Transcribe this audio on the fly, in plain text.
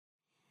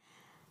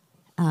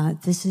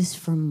This is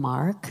from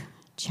Mark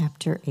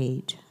chapter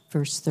 8,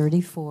 verse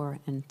 34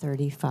 and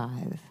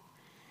 35.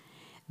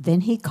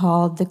 Then he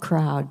called the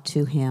crowd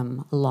to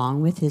him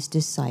along with his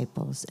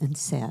disciples and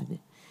said,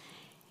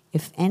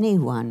 "If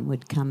anyone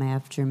would come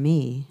after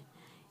me,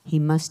 he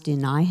must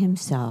deny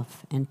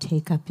himself and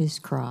take up his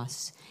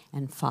cross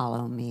and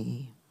follow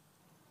me."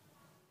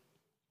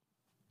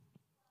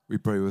 We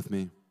pray with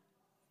me.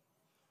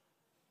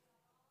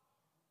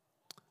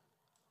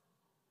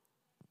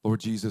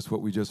 Lord Jesus,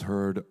 what we just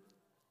heard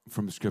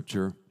from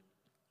Scripture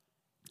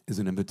is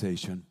an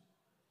invitation.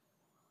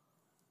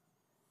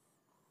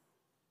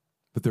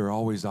 But there are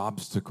always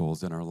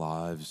obstacles in our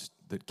lives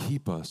that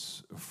keep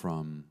us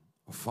from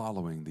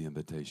following the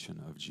invitation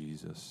of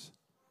Jesus.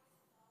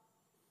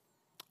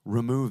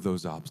 Remove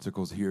those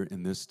obstacles here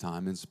in this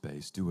time and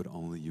space. Do what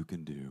only you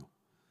can do.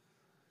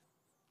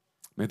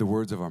 May the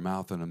words of our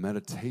mouth and the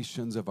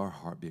meditations of our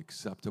heart be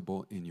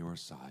acceptable in your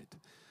sight.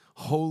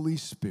 Holy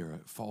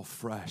Spirit, fall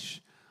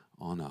fresh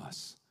on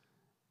us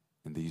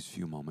in these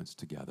few moments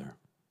together.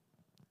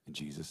 In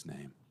Jesus'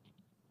 name,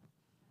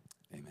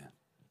 amen.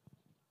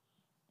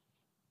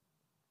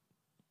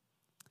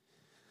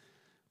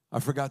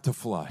 I forgot to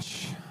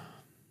flush.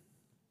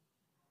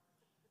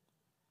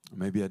 Or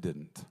maybe I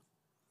didn't.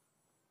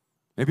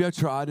 Maybe I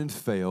tried and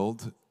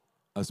failed.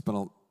 I spent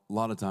a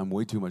lot of time,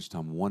 way too much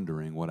time,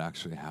 wondering what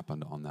actually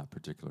happened on that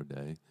particular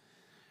day.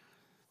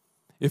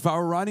 If I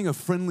were writing a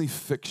friendly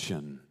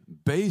fiction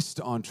based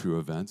on true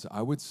events,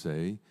 I would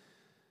say,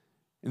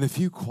 in the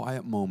few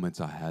quiet moments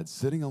I had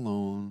sitting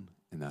alone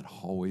in that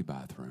hallway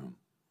bathroom,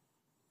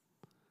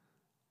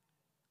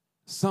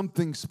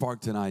 something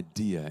sparked an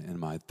idea in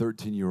my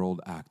 13-year-old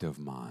active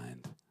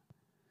mind.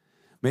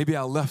 Maybe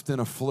I left in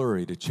a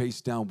flurry to chase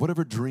down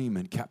whatever dream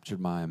had captured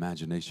my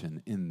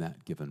imagination in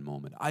that given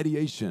moment.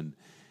 Ideation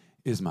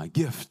is my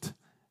gift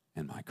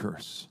and my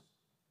curse.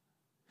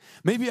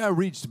 Maybe I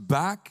reached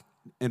back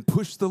and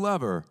pushed the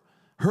lever,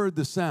 heard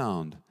the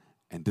sound,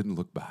 and didn't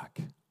look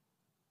back.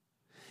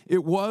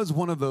 It was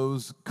one of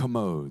those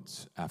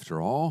commodes, after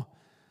all,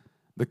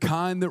 the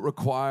kind that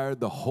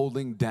required the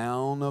holding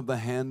down of the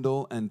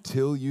handle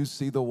until you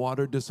see the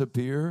water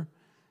disappear.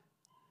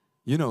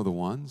 You know the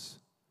ones.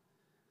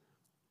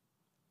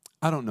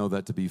 I don't know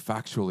that to be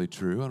factually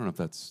true. I don't know if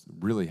that's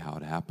really how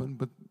it happened,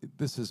 but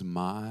this is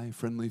my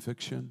friendly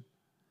fiction.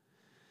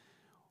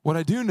 What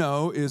I do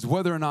know is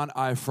whether or not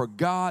I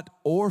forgot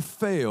or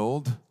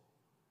failed,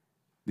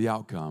 the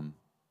outcome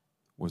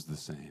was the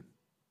same.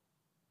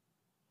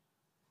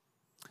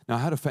 Now, I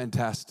had a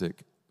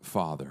fantastic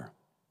father.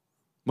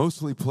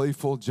 Mostly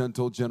playful,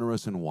 gentle,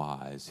 generous, and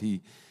wise.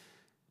 He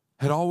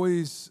had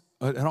almost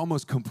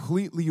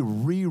completely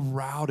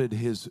rerouted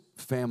his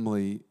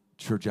family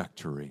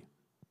trajectory.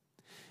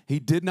 He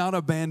did not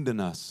abandon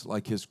us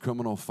like his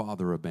criminal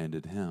father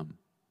abandoned him.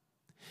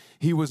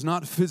 He was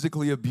not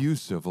physically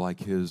abusive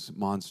like his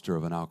monster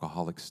of an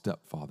alcoholic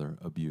stepfather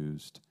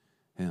abused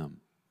him.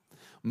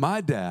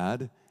 My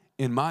dad,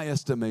 in my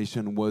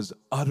estimation, was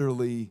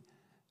utterly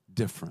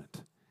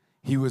different.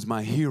 He was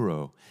my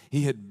hero.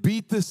 He had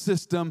beat the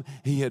system.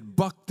 He had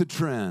bucked the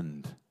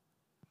trend.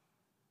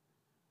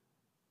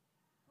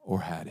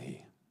 Or had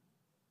he?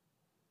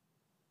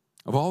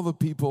 Of all the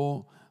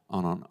people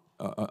on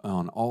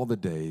all the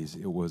days,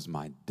 it was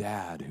my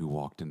dad who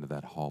walked into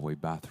that hallway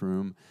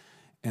bathroom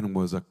and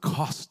was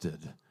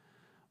accosted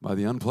by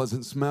the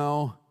unpleasant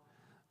smell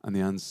and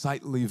the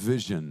unsightly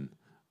vision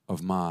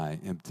of my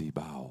empty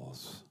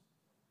bowels.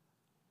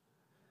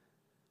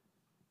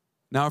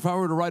 Now, if I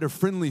were to write a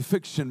friendly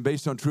fiction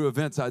based on true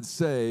events, I'd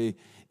say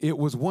it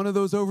was one of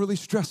those overly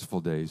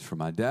stressful days for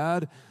my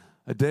dad,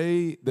 a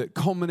day that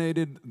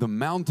culminated the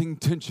mounting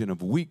tension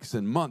of weeks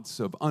and months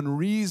of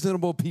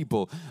unreasonable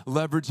people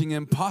leveraging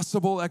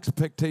impossible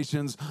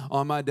expectations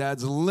on my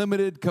dad's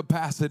limited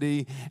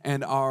capacity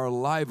and our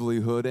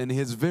livelihood, and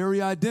his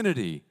very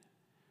identity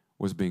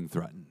was being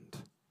threatened.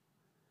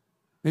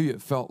 Maybe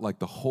it felt like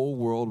the whole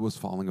world was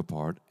falling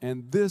apart,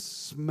 and this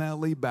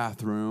smelly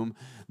bathroom,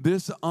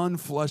 this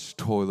unflushed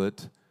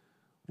toilet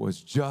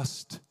was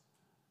just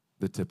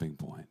the tipping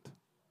point.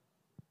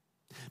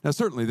 Now,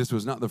 certainly this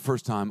was not the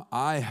first time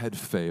I had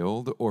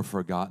failed or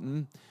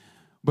forgotten,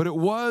 but it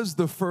was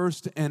the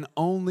first and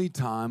only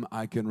time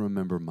I can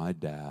remember my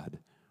dad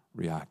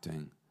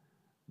reacting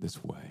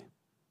this way.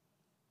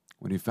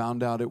 When he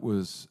found out it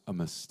was a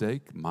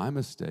mistake, my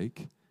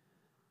mistake,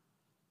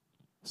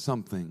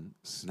 something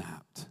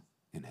snapped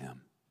in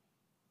him.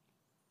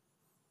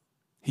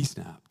 He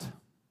snapped.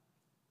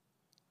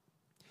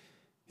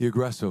 He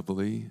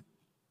aggressively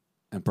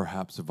and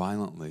perhaps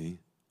violently,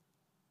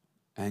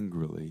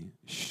 angrily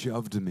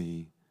shoved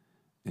me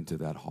into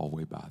that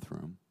hallway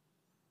bathroom,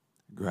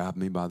 grabbed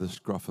me by the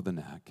scruff of the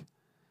neck,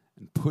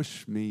 and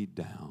pushed me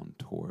down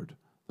toward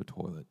the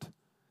toilet,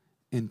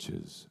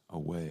 inches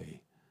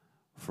away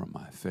from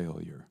my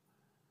failure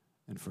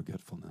and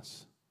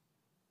forgetfulness.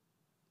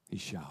 He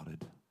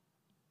shouted.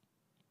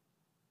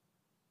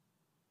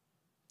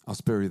 I'll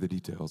spare you the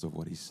details of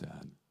what he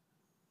said.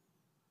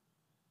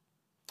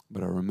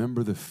 But I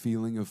remember the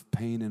feeling of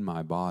pain in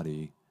my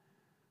body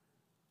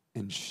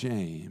and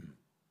shame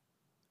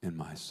in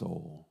my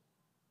soul.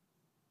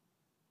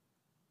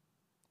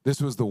 This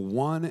was the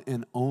one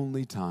and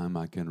only time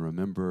I can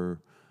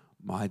remember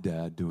my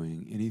dad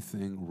doing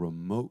anything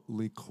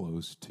remotely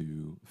close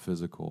to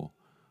physical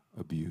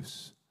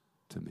abuse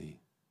to me.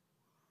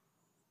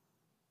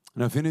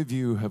 Now, if any of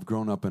you have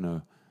grown up in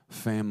a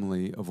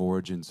family of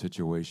origin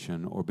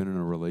situation or been in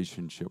a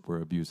relationship where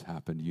abuse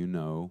happened, you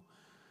know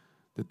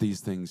that these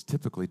things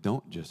typically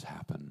don't just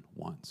happen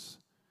once.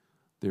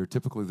 They're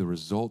typically the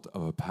result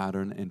of a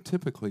pattern and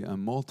typically a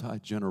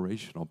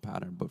multi-generational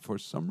pattern. But for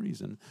some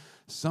reason,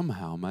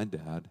 somehow my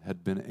dad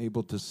had been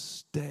able to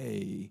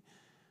stay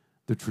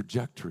the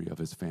trajectory of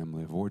his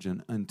family of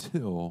origin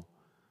until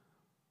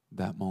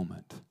that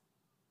moment.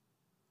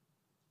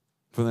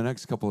 For the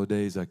next couple of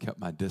days, I kept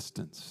my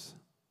distance,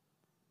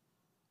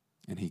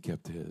 and he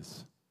kept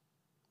his.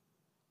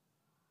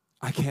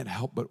 I can't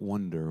help but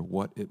wonder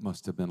what it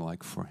must have been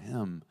like for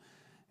him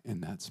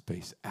in that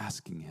space,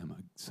 asking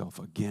himself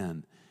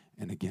again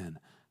and again,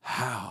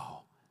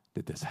 how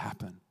did this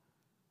happen?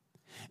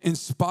 In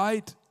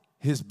spite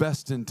his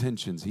best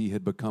intentions, he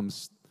had become,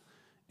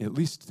 at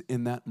least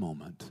in that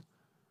moment,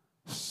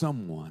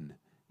 someone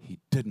he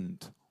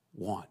didn't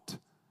want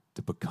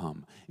to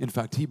become. In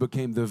fact, he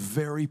became the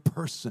very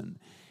person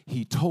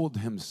he told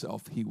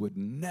himself he would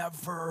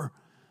never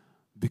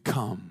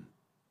become.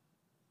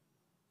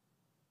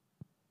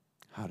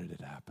 How did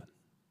it happen?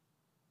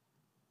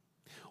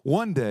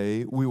 One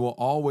day, we will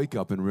all wake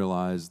up and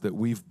realize that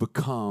we've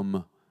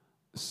become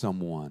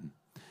someone,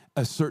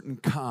 a certain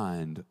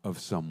kind of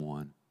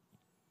someone.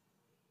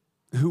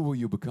 Who will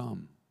you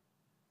become?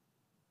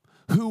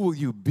 Who will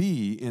you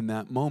be in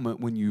that moment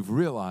when you've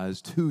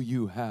realized who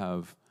you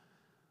have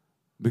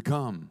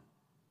become?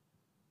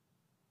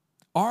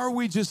 Are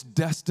we just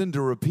destined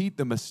to repeat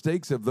the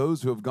mistakes of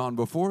those who have gone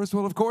before us?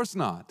 Well, of course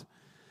not.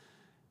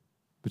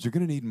 But you're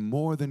going to need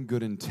more than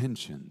good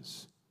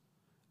intentions.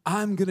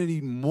 I'm going to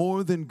need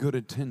more than good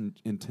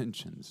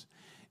intentions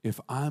if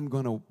I'm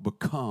going to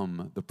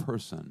become the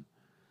person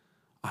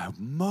I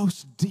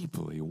most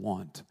deeply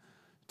want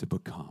to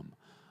become.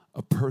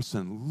 A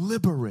person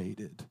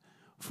liberated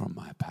from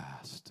my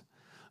past.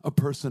 A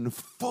person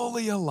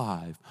fully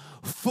alive,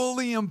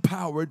 fully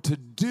empowered to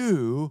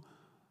do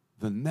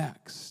the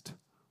next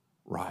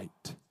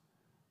right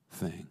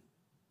thing.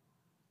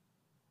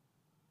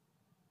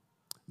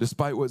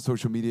 Despite what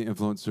social media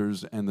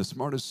influencers and the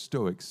smartest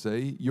Stoics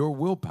say, your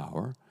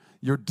willpower,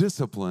 your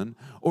discipline,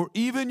 or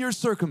even your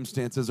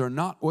circumstances are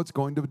not what's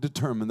going to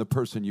determine the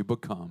person you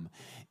become.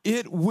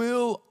 It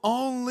will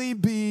only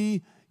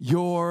be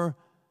your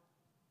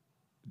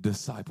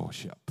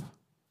discipleship,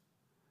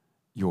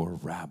 your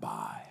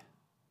rabbi.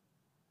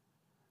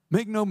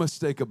 Make no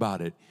mistake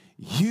about it,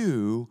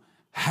 you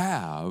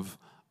have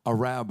a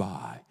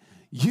rabbi.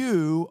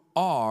 You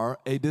are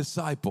a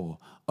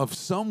disciple of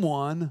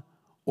someone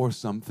or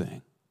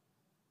something.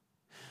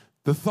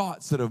 The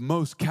thoughts that have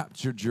most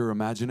captured your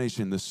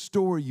imagination, the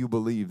story you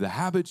believe, the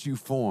habits you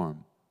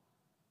form,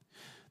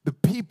 the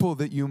people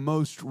that you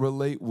most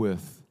relate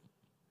with,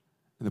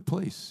 and the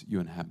place you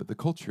inhabit, the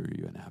culture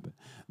you inhabit,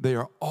 they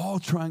are all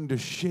trying to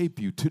shape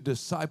you, to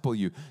disciple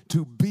you,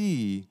 to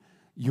be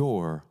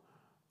your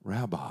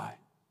rabbi.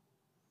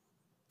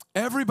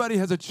 Everybody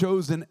has a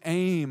chosen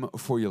aim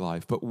for your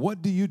life, but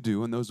what do you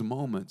do in those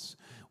moments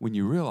when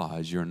you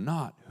realize you're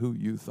not who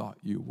you thought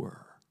you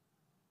were?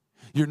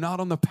 You're not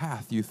on the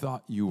path you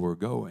thought you were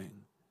going.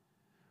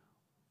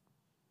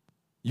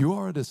 You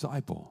are a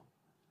disciple.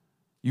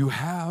 You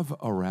have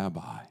a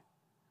rabbi.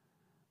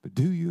 But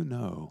do you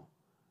know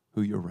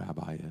who your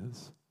rabbi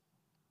is?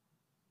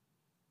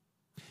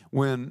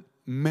 When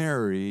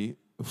Mary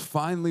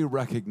finally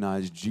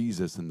recognized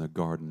Jesus in the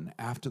garden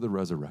after the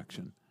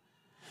resurrection,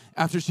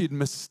 after she had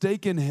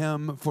mistaken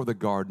him for the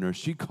gardener,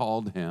 she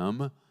called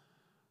him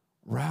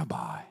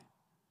Rabbi.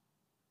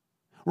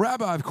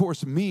 Rabbi, of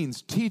course,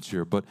 means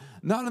teacher, but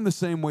not in the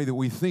same way that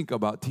we think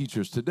about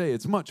teachers today.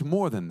 It's much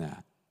more than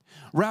that.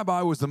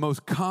 Rabbi was the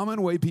most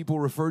common way people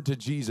referred to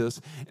Jesus.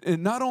 It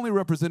not only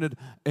represented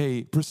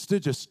a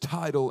prestigious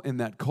title in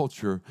that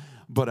culture,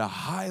 but a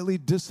highly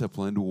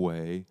disciplined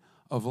way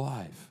of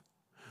life.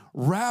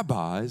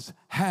 Rabbis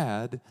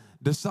had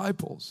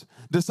disciples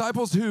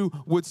who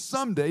would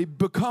someday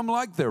become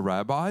like their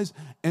rabbis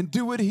and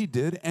do what he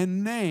did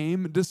and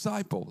name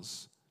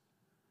disciples.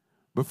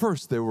 But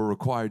first, they were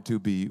required to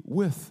be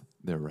with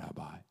their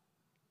rabbi.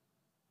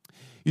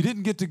 You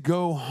didn't get to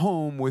go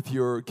home with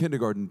your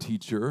kindergarten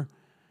teacher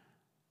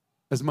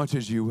as much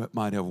as you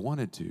might have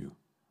wanted to.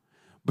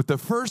 But the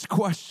first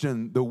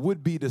question the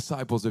would-be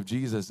disciples of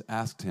Jesus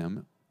asked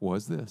him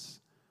was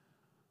this: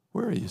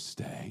 where are you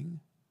staying?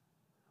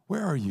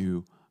 Where are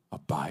you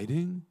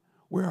abiding?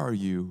 Where are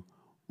you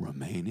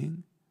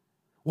remaining?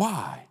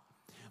 Why?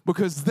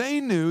 Because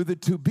they knew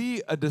that to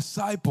be a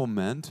disciple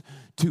meant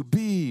to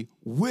be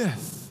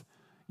with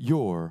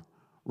your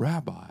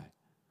rabbi,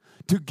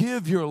 to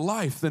give your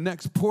life, the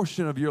next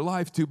portion of your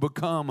life, to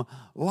become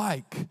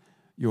like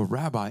your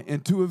rabbi,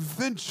 and to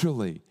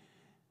eventually,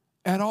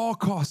 at all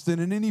costs and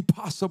in any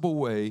possible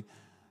way,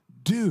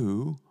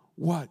 do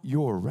what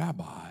your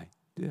rabbi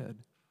did.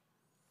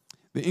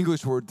 The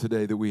English word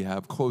today that we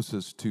have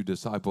closest to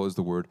disciple is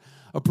the word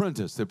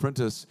apprentice. The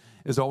apprentice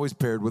is always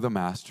paired with a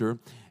master.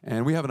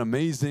 And we have an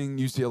amazing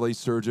UCLA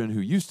surgeon who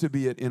used to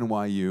be at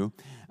NYU,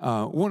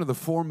 one of the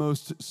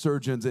foremost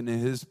surgeons in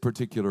his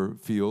particular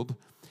field.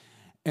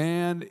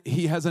 And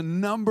he has a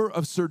number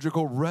of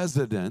surgical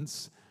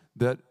residents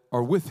that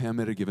are with him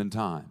at a given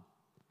time.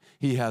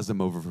 He has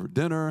them over for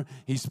dinner.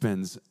 He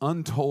spends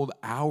untold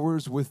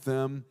hours with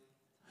them.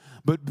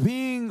 But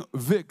being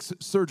Vic's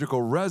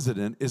surgical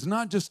resident is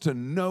not just to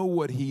know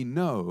what he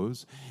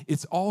knows,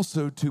 it's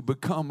also to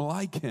become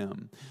like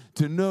him,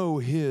 to know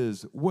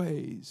his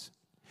ways.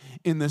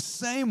 In the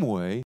same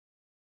way,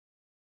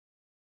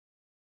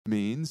 it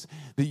means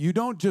that you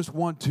don't just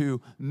want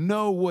to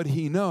know what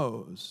he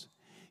knows.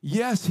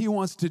 Yes, he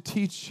wants to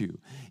teach you.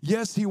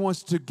 Yes, he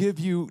wants to give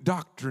you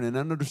doctrine and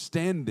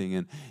understanding,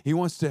 and he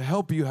wants to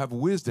help you have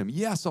wisdom.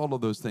 Yes, all of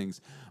those things.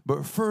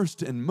 But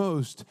first and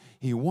most,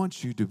 he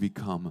wants you to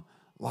become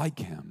like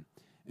him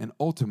and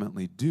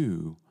ultimately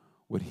do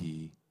what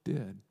he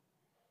did.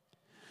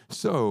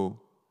 So,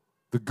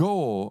 the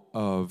goal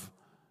of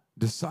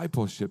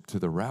discipleship to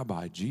the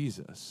Rabbi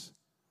Jesus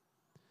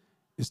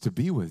is to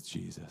be with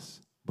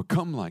Jesus,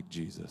 become like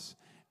Jesus,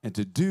 and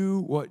to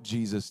do what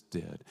Jesus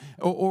did.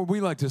 Or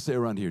we like to say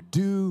around here,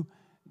 do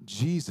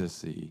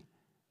Jesus-y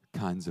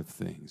kinds of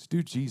things.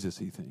 Do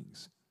Jesus-y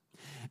things.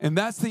 And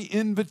that's the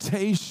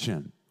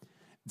invitation.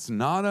 It's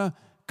not a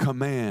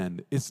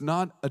command. It's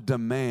not a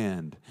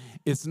demand.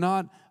 It's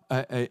not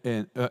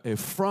a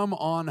from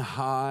on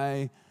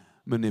high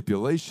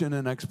manipulation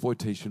and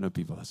exploitation of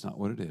people. That's not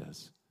what it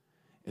is.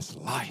 It's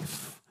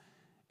life.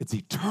 It's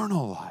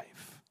eternal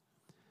life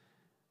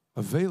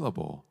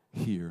available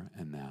here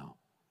and now.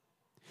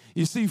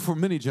 You see, for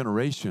many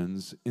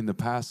generations in the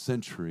past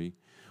century,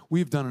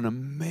 we've done an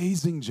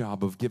amazing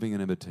job of giving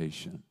an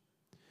invitation.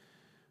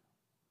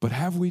 But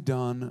have we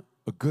done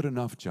a good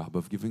enough job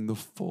of giving the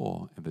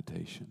full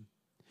invitation?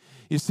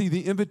 You see,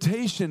 the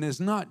invitation is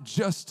not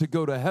just to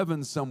go to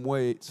heaven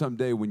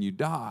someday when you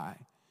die.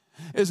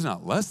 It's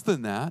not less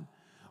than that,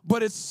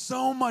 but it's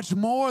so much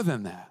more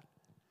than that.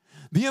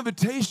 The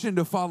invitation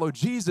to follow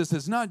Jesus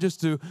is not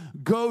just to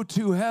go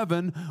to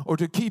heaven or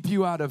to keep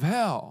you out of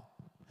hell.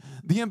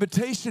 The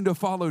invitation to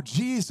follow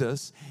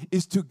Jesus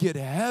is to get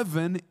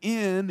heaven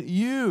in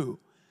you,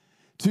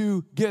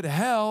 to get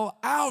hell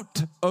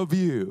out of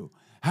you.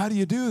 How do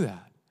you do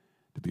that?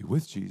 To be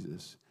with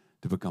Jesus,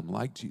 to become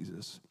like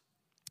Jesus,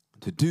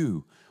 to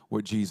do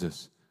what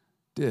Jesus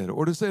did.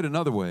 Or to say it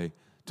another way,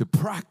 to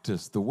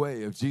practice the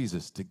way of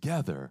Jesus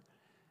together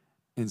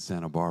in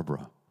Santa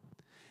Barbara.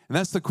 And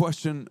that's the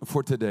question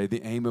for today,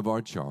 the aim of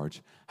our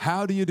charge.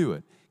 How do you do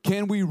it?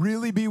 Can we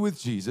really be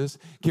with Jesus?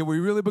 Can we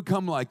really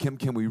become like him?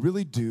 Can we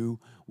really do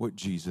what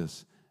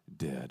Jesus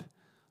did?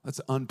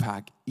 Let's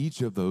unpack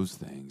each of those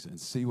things and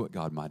see what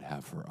God might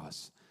have for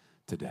us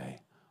today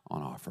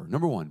on offer.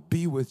 Number one,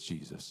 be with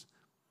Jesus.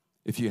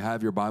 If you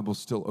have your Bible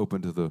still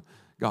open to the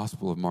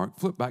Gospel of Mark,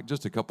 flip back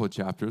just a couple of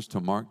chapters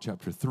to Mark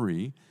chapter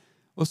 3.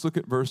 Let's look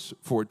at verse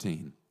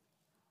 14.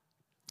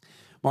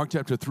 Mark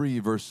chapter 3,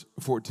 verse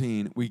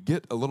 14, we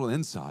get a little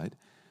insight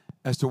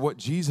as to what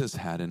Jesus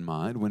had in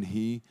mind when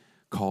he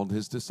called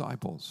his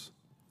disciples.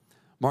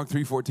 Mark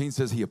 3:14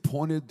 says he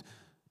appointed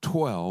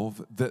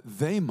 12 that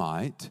they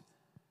might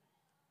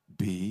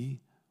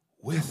be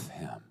with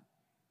him,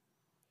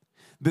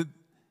 that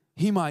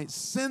he might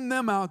send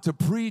them out to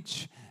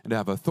preach and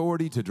have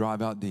authority to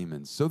drive out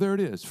demons. So there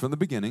it is. From the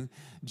beginning,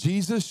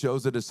 Jesus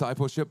shows a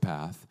discipleship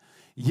path.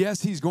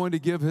 Yes, he's going to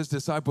give his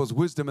disciples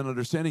wisdom and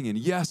understanding. And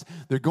yes,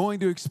 they're going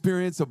to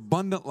experience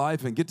abundant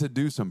life and get to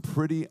do some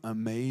pretty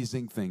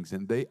amazing things.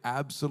 And they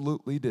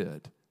absolutely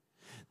did.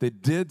 They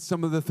did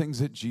some of the things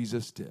that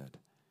Jesus did.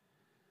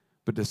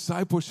 But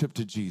discipleship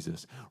to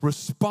Jesus,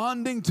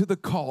 responding to the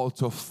call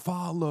to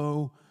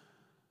follow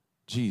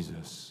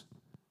Jesus,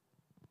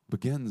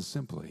 begins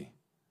simply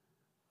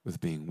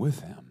with being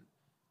with him.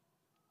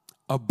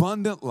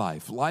 Abundant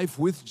life, life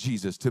with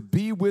Jesus, to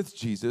be with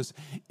Jesus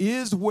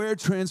is where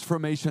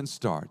transformation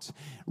starts.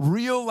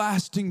 Real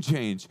lasting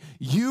change,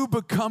 you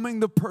becoming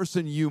the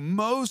person you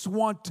most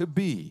want to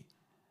be,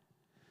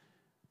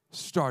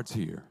 starts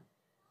here,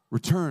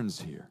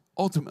 returns here,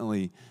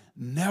 ultimately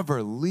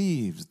never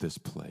leaves this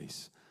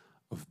place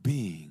of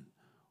being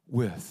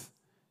with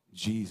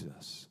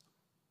Jesus.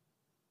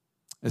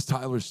 As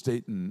Tyler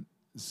Staton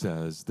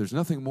says, there's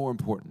nothing more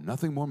important,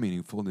 nothing more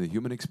meaningful in the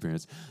human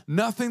experience,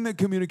 nothing that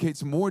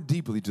communicates more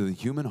deeply to the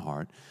human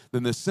heart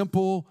than the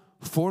simple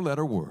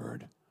four-letter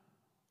word,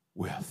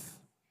 with.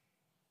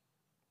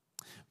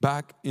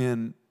 Back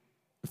in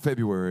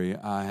February,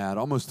 I had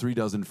almost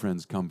 36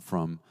 friends come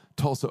from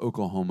Tulsa,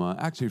 Oklahoma,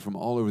 actually from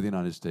all over the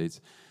United States,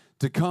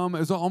 to come. It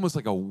was almost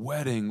like a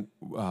wedding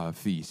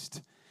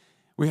feast.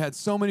 We had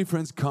so many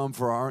friends come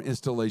for our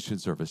installation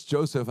service.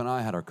 Joseph and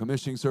I had our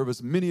commissioning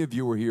service. Many of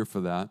you were here for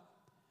that.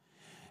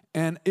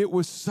 And it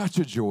was such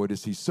a joy to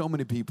see so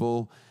many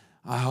people.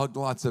 I hugged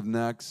lots of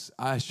necks.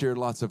 I shared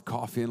lots of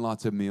coffee and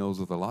lots of meals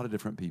with a lot of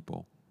different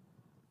people.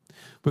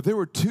 But there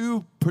were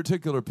two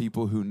particular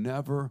people who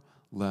never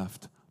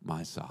left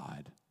my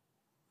side.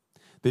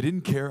 They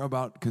didn't care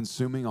about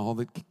consuming all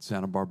that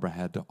Santa Barbara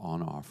had to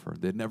on offer.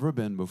 They'd never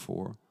been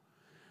before.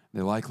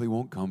 They likely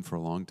won't come for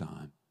a long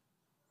time.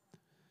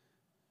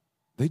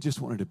 They just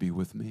wanted to be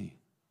with me.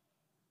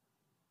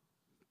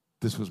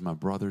 This was my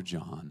brother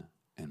John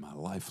and my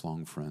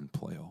lifelong friend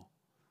Pleo.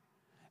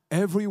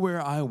 Everywhere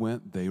I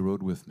went, they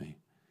rode with me.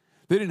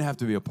 They didn't have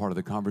to be a part of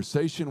the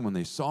conversation. When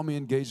they saw me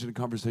engaged in a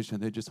conversation,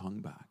 they just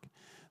hung back.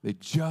 They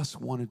just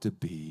wanted to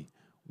be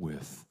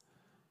with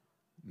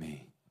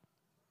me.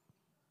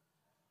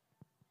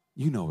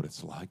 You know what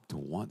it's like to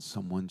want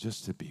someone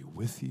just to be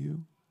with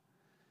you.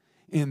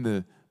 In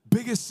the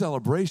biggest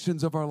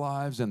celebrations of our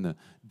lives and the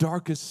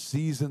darkest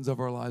seasons of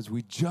our lives,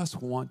 we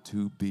just want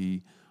to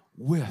be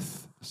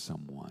with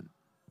someone.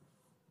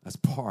 That's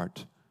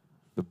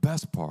the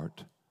best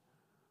part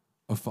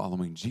of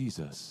following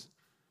Jesus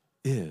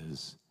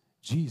is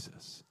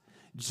Jesus.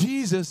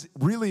 Jesus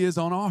really is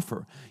on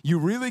offer. You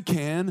really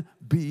can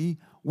be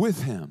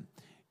with him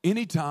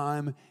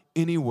anytime,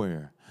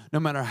 anywhere. No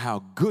matter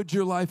how good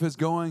your life is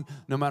going,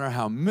 no matter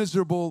how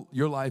miserable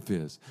your life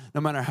is,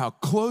 no matter how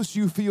close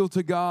you feel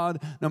to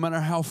God, no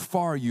matter how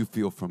far you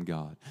feel from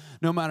God,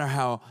 no matter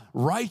how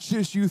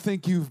righteous you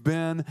think you've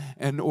been,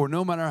 or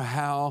no matter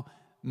how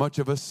much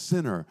of a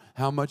sinner,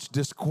 how much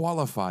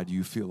disqualified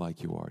you feel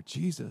like you are,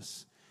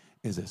 Jesus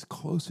is as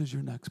close as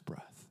your next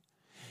breath.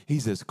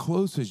 He's as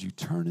close as you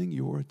turning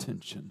your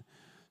attention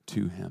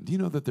to him. Do you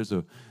know that there's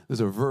a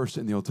verse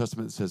in the Old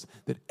Testament that says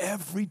that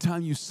every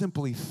time you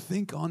simply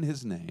think on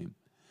his name,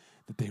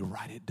 that they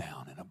write it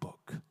down in a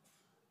book?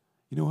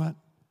 You know what?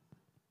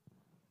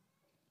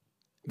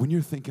 When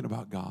you're thinking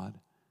about God,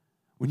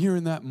 when you're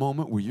in that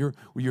moment where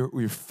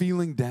you're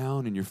feeling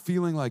down and you're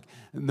feeling like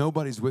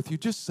nobody's with you,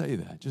 just say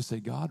that. Just say,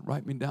 God,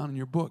 write me down in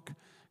your book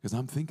because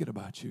I'm thinking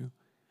about you.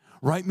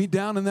 Write me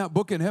down in that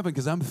book in heaven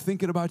because I'm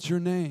thinking about your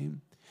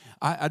name.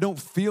 I don't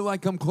feel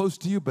like I'm close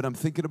to you, but I'm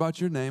thinking about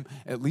your name.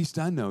 At least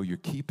I know you're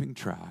keeping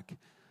track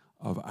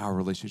of our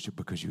relationship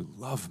because you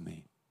love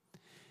me.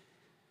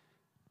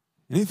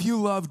 And if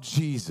you love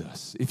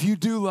Jesus, if you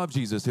do love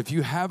Jesus, if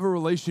you have a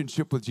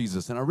relationship with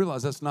Jesus, and I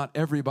realize that's not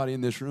everybody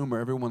in this room or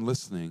everyone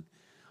listening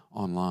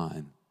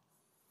online,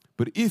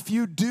 but if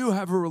you do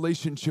have a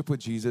relationship with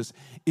Jesus,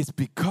 it's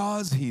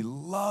because he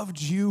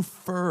loved you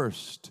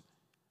first.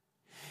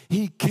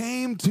 He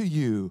came to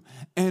you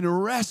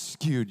and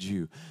rescued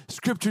you.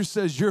 Scripture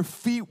says your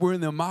feet were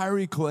in the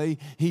miry clay.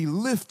 He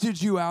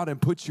lifted you out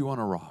and put you on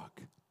a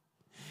rock.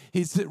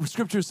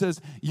 Scripture says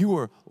you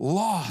were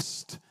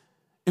lost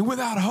and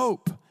without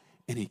hope.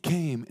 And he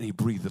came and he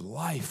breathed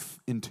life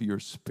into your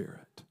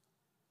spirit.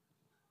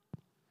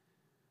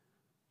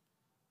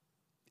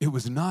 It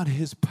was not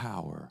his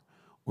power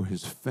or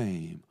his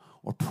fame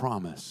or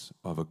promise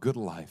of a good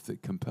life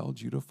that compelled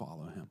you to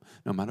follow him.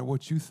 No matter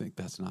what you think,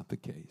 that's not the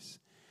case.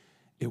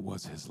 It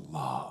was his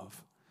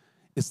love.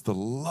 It's the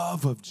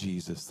love of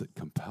Jesus that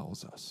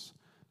compels us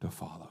to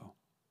follow.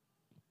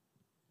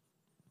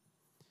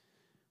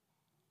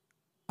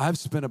 I've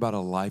spent about a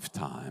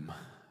lifetime,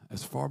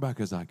 as far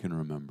back as I can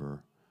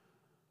remember,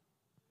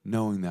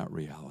 knowing that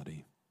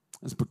reality.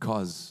 It's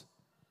because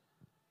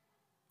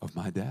of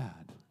my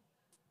dad.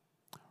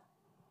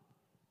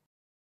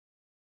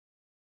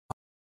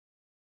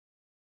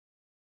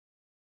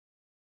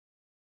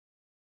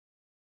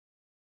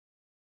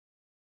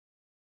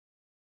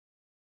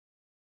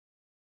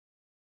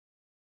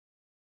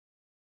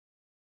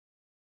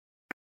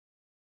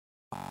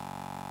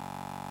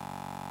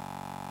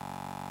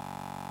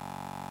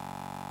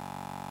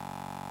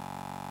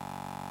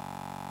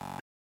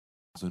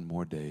 And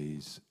more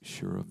days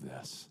sure of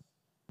this: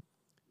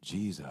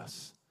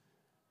 Jesus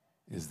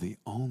is the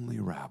only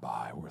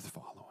rabbi worth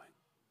following.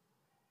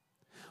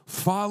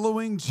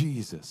 Following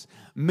Jesus,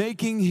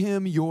 making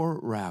him your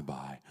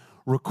rabbi,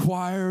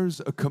 requires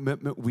a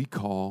commitment we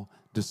call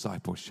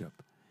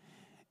discipleship.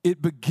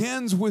 It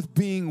begins with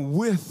being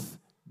with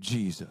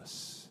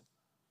Jesus.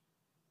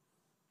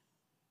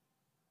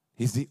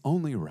 He's the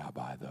only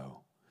rabbi,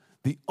 though,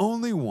 the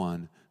only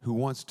one who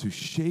wants to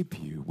shape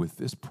you with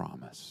this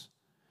promise.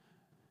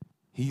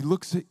 He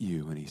looks at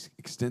you and he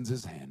extends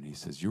his hand and he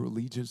says, your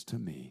allegiance to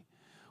me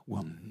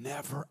will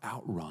never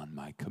outrun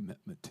my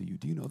commitment to you.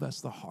 Do you know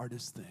that's the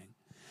hardest thing?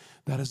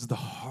 That is the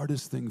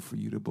hardest thing for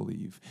you to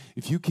believe.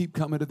 If you keep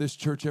coming to this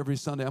church every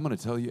Sunday, I'm going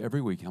to tell you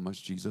every week how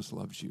much Jesus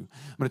loves you.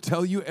 I'm going to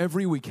tell you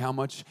every week how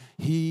much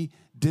he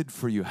did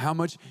for you, how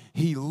much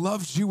he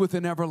loves you with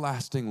an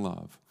everlasting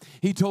love.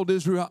 He told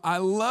Israel, I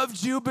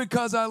loved you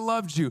because I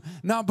loved you,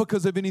 not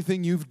because of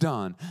anything you've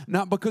done,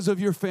 not because of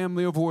your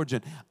family of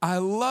origin. I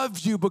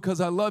loved you because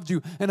I loved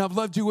you, and I've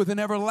loved you with an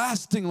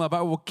everlasting love.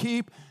 I will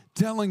keep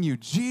telling you,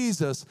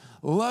 Jesus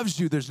loves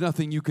you. There's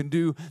nothing you can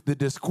do that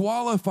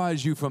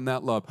disqualifies you from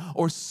that love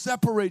or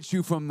separates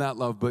you from that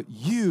love, but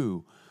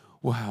you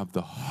will have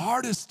the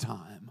hardest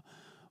time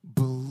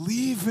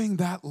believing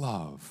that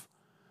love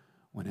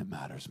when it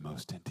matters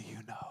most. And do you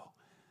know,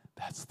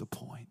 that's the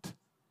point.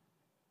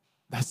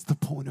 That's the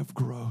point of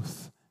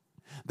growth.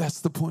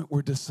 That's the point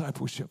where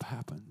discipleship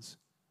happens.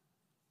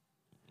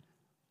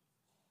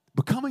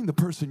 Becoming the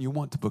person you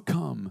want to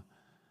become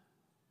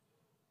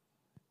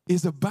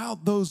is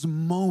about those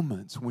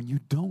moments when you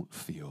don't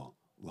feel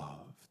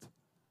loved.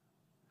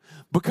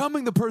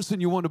 Becoming the person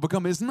you want to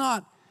become is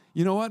not,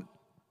 you know what?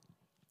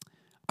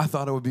 I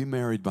thought I would be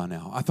married by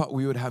now. I thought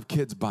we would have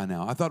kids by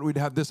now. I thought we'd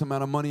have this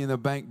amount of money in the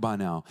bank by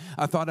now.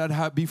 I thought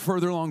I'd be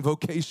further along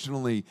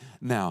vocationally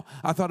now.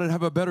 I thought I'd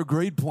have a better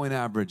grade point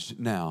average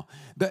now.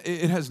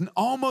 It has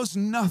almost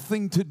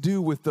nothing to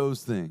do with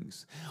those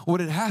things.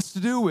 What it has to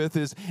do with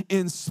is,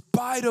 in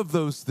spite of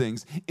those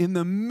things, in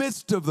the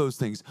midst of those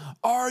things,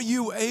 are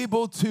you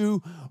able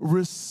to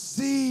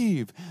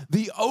receive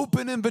the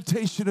open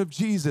invitation of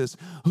Jesus,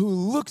 who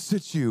looks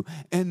at you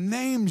and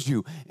names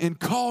you and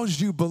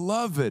calls you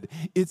beloved?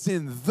 It's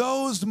in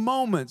those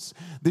moments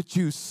that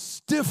you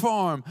stiff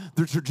arm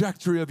the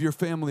trajectory of your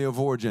family of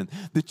origin,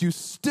 that you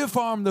stiff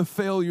arm the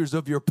failures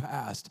of your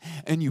past,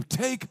 and you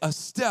take a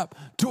step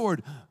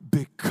toward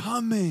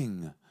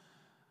becoming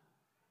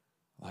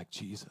like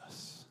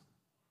Jesus.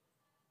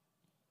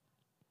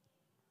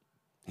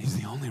 He's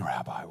the only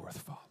rabbi worth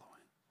following.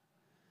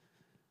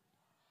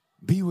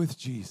 Be with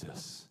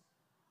Jesus.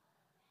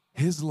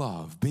 His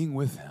love, being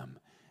with him,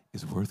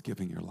 is worth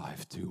giving your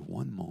life to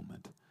one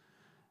moment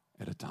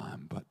at a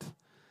time. But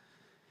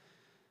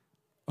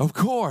of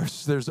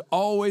course, there's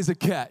always a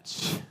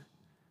catch.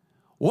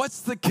 What's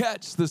the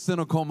catch, the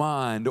cynical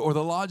mind or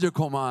the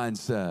logical mind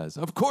says?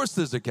 Of course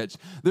there's a catch.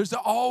 There's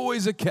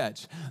always a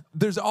catch.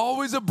 There's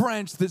always a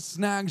branch that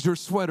snags your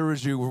sweater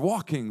as you're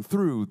walking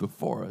through the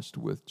forest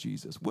with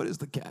Jesus. What is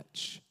the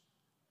catch?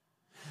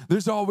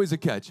 There's always a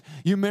catch.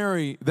 You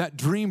marry that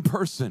dream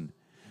person.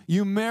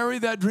 You marry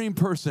that dream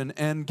person,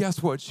 and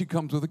guess what? She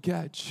comes with a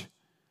catch.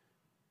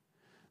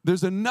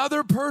 There's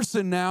another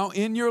person now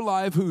in your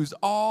life who's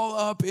all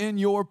up in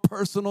your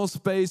personal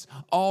space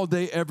all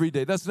day, every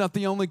day. That's not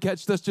the only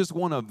catch. That's just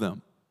one of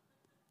them.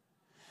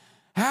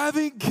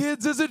 Having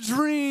kids is a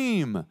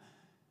dream.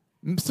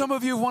 Some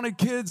of you have wanted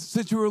kids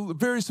since you were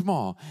very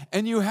small,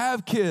 and you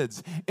have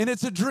kids, and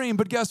it's a dream.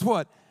 But guess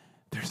what?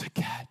 There's a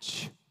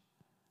catch.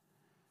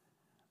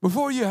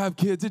 Before you have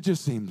kids, it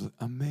just seems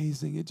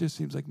amazing. It just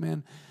seems like,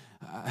 man,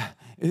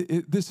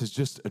 this is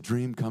just a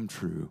dream come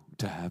true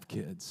to have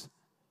kids.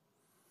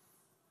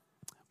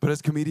 But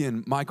as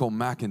comedian Michael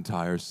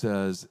McIntyre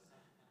says,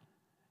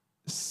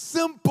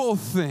 simple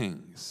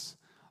things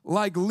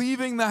like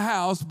leaving the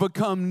house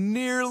become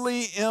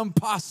nearly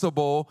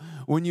impossible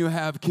when you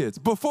have kids.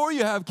 Before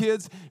you have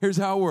kids, here's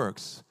how it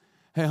works.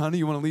 Hey, honey,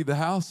 you want to leave the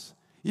house?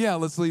 Yeah,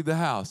 let's leave the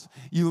house.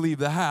 You leave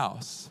the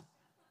house.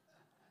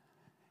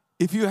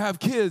 If you have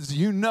kids,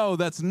 you know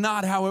that's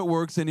not how it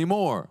works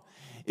anymore.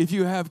 If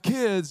you have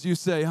kids, you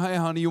say, hey,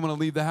 honey, you want to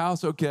leave the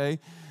house? Okay.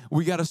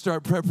 We got to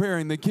start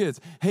preparing the kids.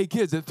 Hey,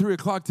 kids, at 3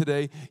 o'clock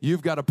today,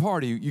 you've got a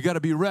party. You got to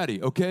be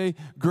ready, okay?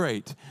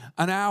 Great.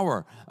 An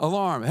hour.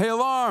 Alarm. Hey,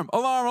 alarm,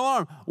 alarm,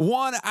 alarm.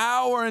 1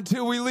 hour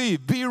until we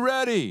leave. Be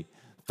ready.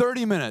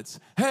 30 minutes.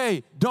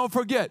 Hey, don't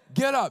forget.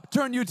 Get up.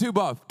 Turn YouTube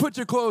off. Put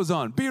your clothes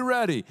on. Be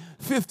ready.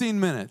 15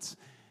 minutes.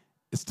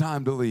 It's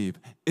time to leave.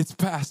 It's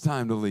past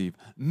time to leave.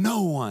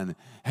 No one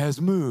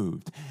has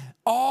moved.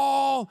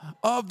 All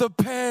of the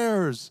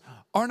pairs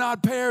are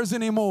not pairs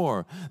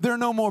anymore. There are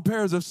no more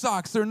pairs of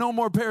socks. There are no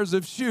more pairs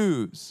of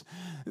shoes.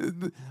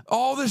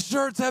 All the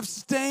shirts have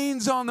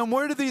stains on them.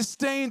 Where do these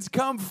stains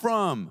come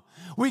from?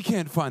 We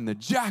can't find the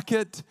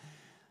jacket.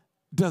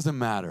 Doesn't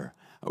matter.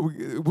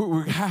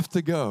 We have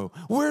to go.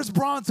 Where's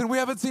Bronson? We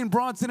haven't seen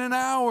Bronson in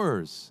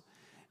hours.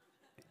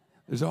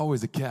 There's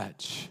always a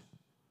catch.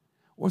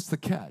 What's the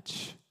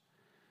catch?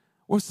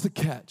 What's the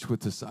catch with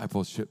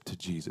discipleship to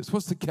Jesus?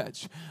 What's the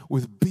catch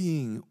with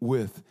being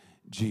with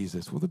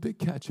Jesus? Well, the big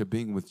catch of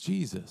being with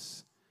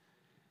Jesus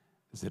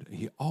is that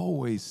he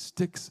always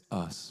sticks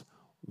us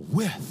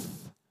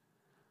with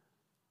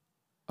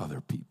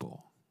other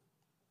people.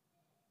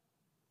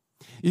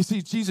 You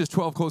see, Jesus'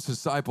 12 close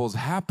disciples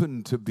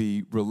happened to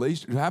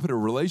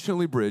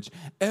relationally bridge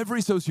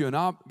every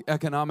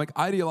socioeconomic,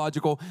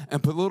 ideological,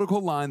 and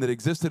political line that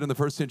existed in the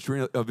first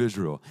century of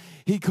Israel.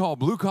 He called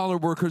blue-collar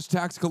workers,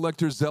 tax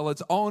collectors,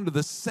 zealots, all into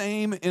the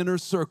same inner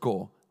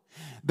circle.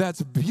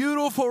 That's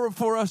beautiful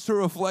for us to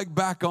reflect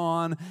back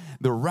on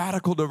the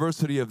radical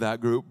diversity of that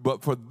group.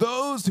 But for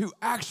those who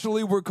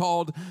actually were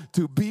called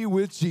to be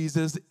with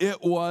Jesus,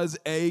 it was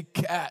a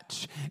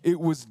catch. It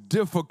was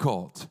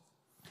difficult.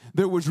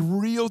 There was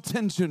real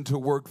tension to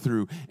work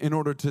through in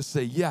order to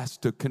say yes,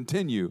 to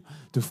continue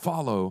to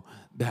follow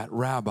that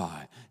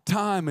rabbi.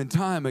 Time and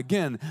time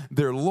again,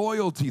 their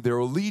loyalty, their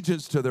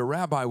allegiance to their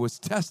rabbi was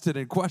tested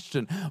and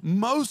questioned,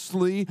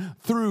 mostly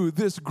through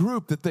this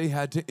group that they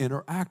had to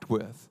interact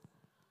with.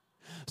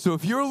 So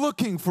if you're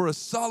looking for a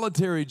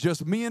solitary,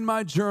 just me and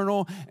my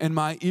journal and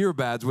my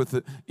earbuds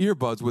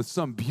with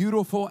some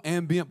beautiful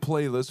ambient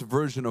playlist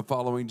version of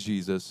following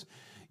Jesus,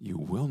 you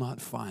will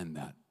not find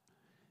that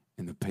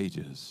in the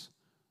pages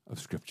of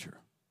Scripture.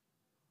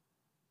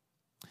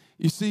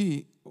 You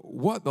see,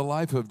 what the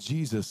life of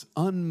Jesus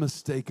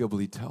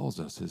unmistakably tells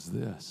us is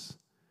this: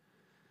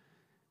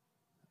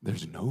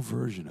 there's no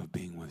version of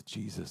being with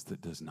Jesus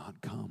that does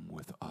not come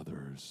with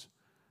others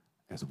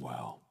as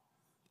well,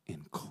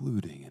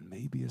 including and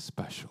maybe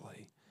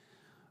especially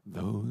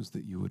those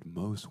that you would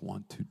most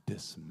want to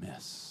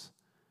dismiss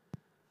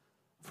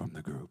from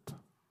the group.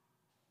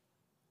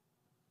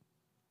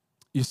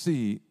 You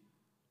see,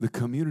 the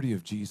community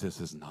of Jesus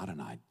is not an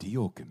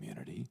ideal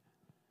community.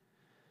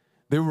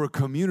 They were a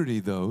community,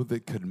 though,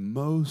 that could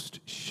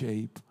most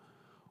shape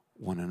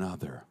one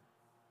another.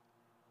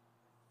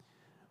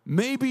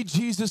 Maybe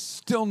Jesus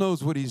still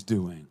knows what he's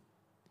doing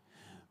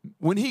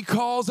when he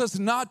calls us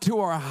not to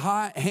our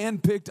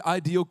hand-picked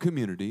ideal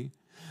community,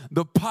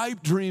 the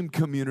pipe dream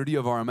community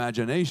of our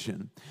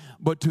imagination,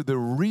 but to the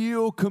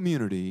real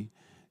community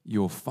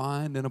you'll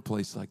find in a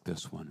place like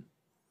this one.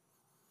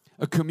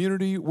 A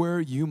community where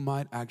you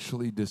might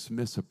actually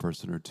dismiss a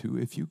person or two,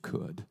 if you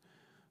could,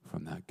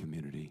 from that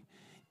community,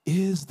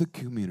 is the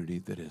community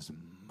that is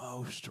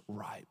most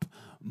ripe,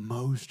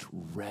 most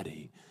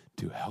ready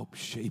to help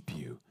shape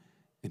you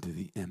into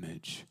the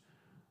image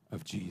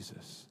of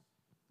Jesus.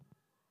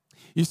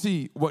 You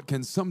see, what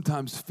can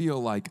sometimes feel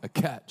like a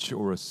catch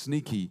or a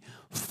sneaky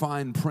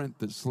fine print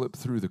that slipped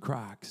through the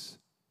cracks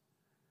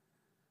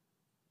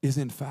is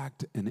in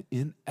fact an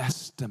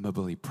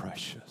inestimably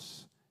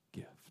precious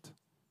gift.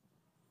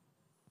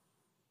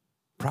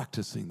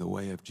 Practicing the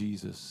way of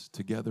Jesus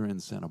together in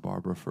Santa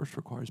Barbara first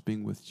requires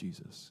being with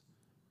Jesus.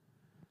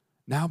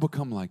 Now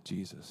become like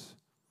Jesus.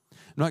 I'm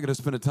not going to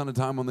spend a ton of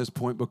time on this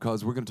point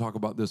because we're going to talk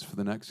about this for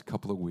the next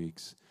couple of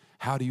weeks.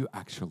 How do you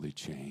actually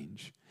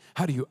change?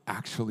 How do you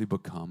actually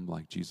become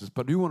like Jesus?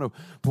 But I do want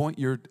to point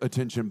your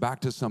attention back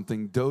to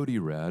something Dodie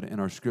read in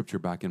our scripture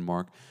back in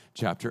Mark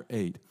chapter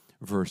 8,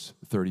 verse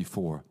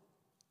 34.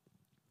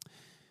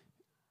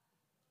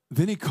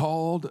 Then he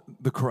called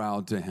the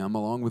crowd to him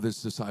along with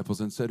his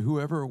disciples and said,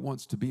 "Whoever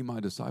wants to be my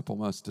disciple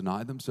must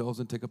deny themselves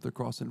and take up their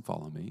cross and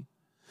follow me.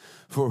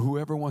 For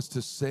whoever wants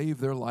to save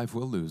their life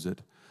will lose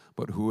it,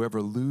 but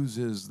whoever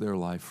loses their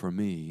life for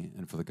me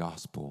and for the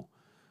gospel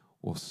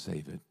will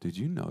save it." Did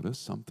you notice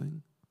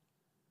something?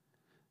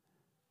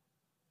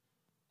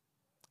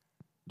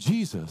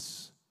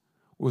 Jesus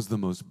was the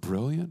most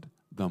brilliant,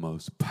 the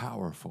most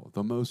powerful,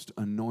 the most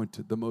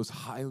anointed, the most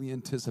highly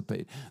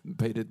anticipated,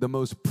 the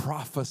most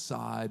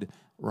prophesied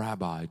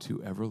rabbi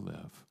to ever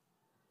live.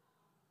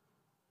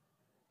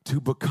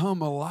 To become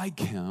like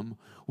him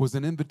was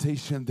an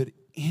invitation that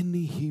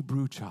any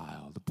Hebrew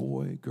child,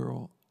 boy,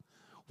 girl,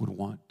 would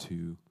want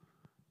to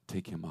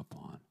take him up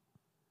on.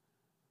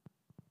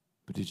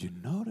 But did you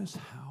notice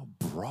how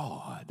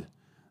broad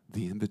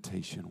the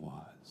invitation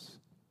was?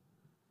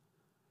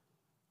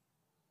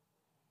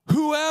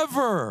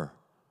 Whoever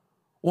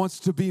wants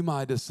to be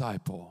my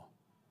disciple,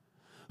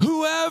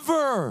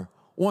 whoever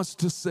wants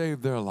to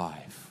save their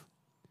life,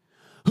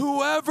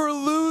 whoever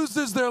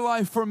loses their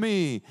life for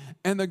me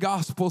and the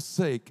gospel's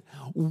sake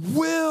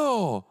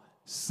will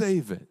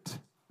save it.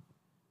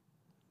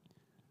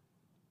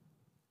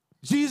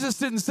 Jesus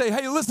didn't say,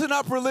 "Hey, listen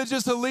up,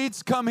 religious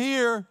elites, come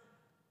here."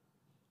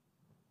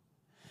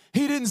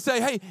 He didn't say,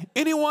 "Hey,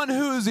 anyone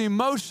who's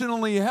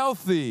emotionally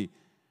healthy,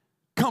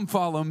 come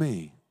follow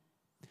me.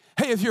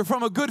 Hey, if you're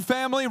from a good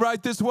family,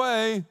 right this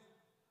way.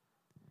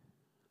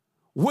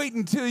 Wait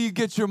until you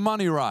get your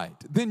money right,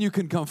 then you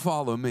can come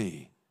follow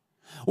me.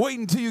 Wait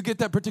until you get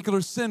that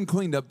particular sin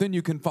cleaned up, then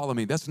you can follow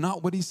me." That's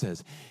not what he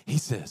says. He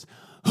says,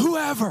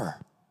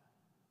 whoever.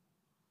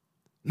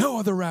 No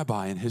other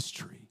rabbi in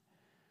history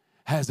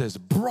has as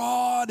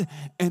broad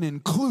and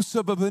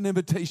inclusive of an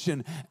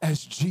invitation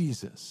as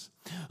Jesus.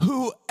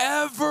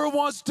 Whoever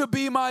wants to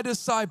be my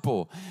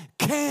disciple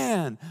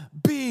can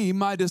be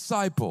my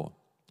disciple.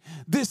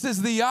 This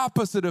is the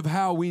opposite of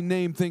how we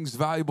name things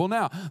valuable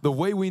now. The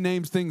way we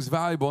name things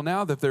valuable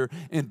now, that they're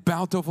in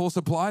bountiful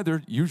supply, they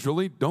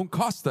usually don't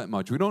cost that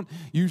much. We don't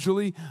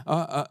usually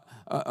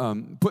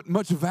put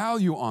much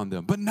value on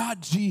them, but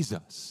not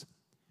Jesus.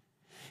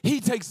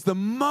 He takes the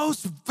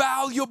most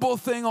valuable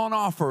thing on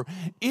offer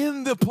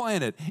in the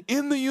planet,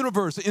 in the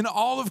universe, in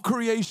all of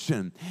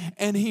creation,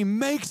 and he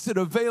makes it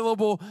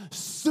available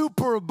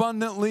super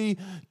abundantly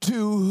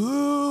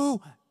to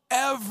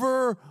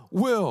whoever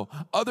will.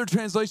 Other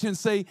translations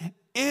say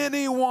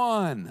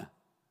anyone.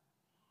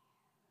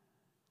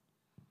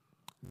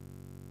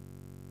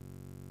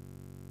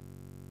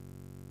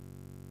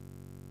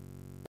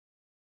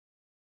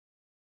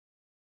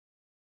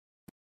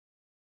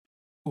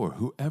 Or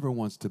whoever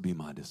wants to be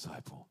my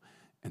disciple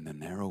in the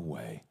narrow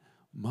way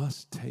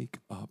must take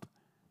up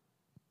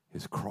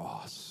his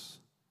cross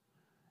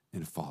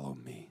and follow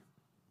me.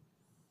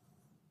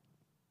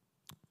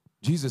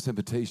 Jesus'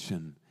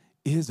 invitation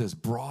is as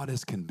broad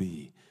as can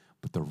be,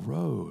 but the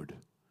road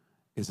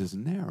is as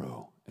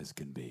narrow as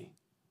can be.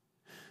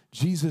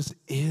 Jesus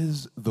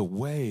is the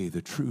way,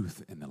 the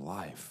truth, and the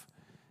life,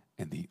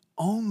 and the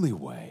only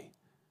way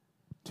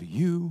to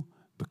you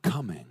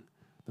becoming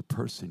the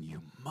person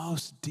you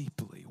most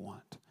deeply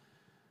want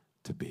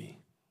to be.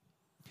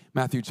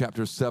 Matthew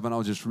chapter 7,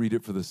 I'll just read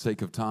it for the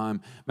sake of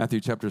time. Matthew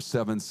chapter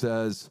 7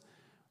 says,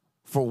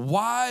 "For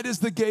wide is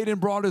the gate and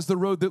broad is the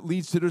road that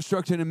leads to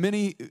destruction, and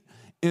many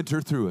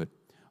enter through it.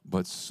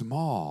 But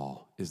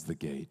small is the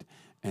gate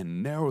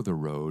and narrow the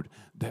road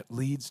that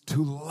leads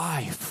to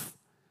life,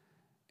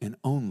 and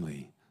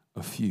only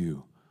a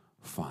few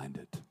find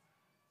it.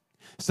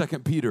 2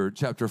 Peter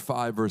chapter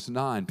 5, verse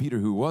 9, Peter,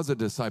 who was a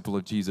disciple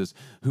of Jesus,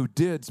 who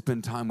did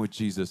spend time with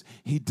Jesus,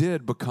 he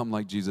did become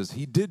like Jesus.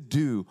 He did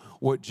do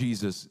what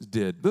Jesus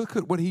did. Look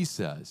at what he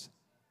says.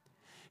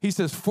 He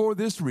says, for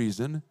this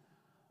reason,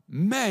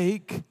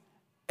 make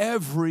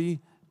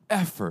every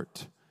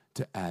effort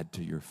to add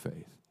to your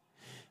faith.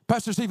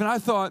 Pastor Stephen, I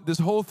thought this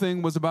whole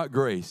thing was about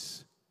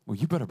grace. Well,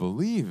 you better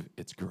believe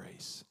it's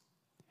grace.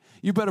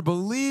 You better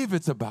believe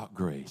it's about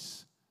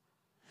grace.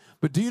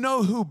 But do you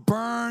know who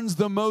burns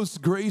the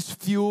most grace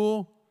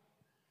fuel?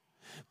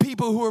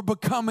 People who are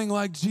becoming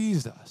like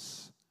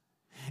Jesus.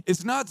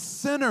 It's not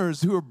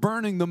sinners who are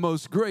burning the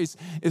most grace.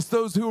 It's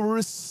those who are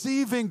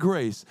receiving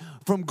grace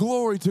from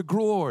glory to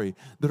glory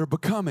that are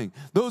becoming.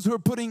 Those who are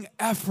putting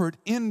effort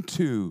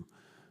into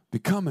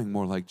becoming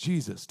more like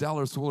Jesus.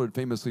 Dallas Willard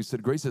famously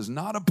said, grace is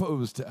not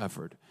opposed to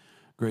effort.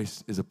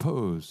 Grace is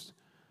opposed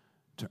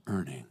to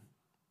earning.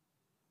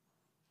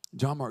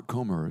 John Mark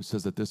Comer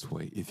says it this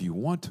way: if you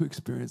want to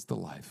experience the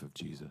life of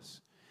Jesus,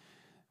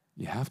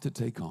 you have to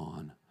take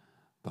on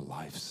the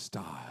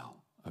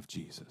lifestyle of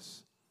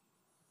Jesus.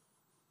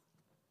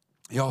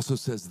 He also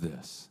says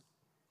this: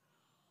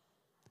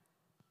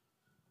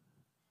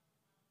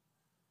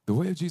 the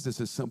way of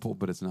Jesus is simple,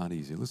 but it's not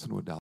easy. Listen to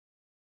what Dallas.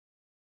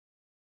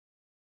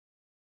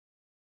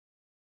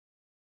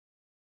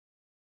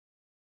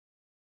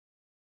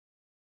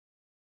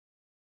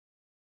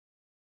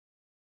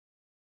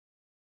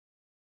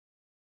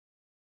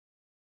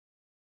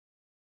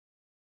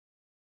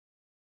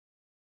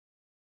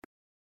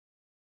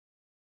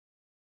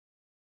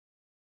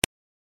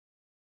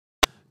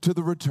 To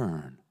the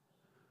return,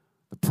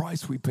 the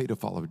price we pay to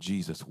follow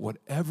Jesus,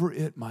 whatever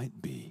it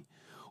might be,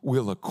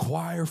 will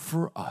acquire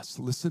for us,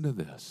 listen to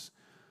this,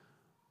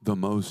 the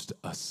most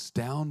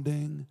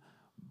astounding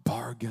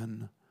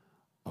bargain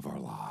of our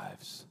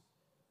lives.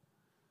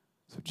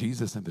 So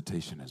Jesus'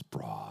 invitation is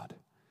broad.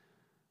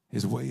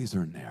 His ways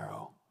are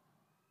narrow,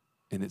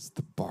 and it's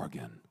the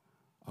bargain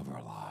of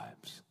our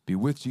lives. Be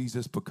with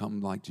Jesus, become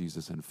like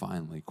Jesus, and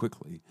finally,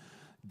 quickly,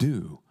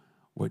 do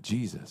what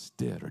Jesus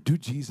did, or do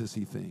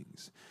Jesus-y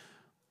things.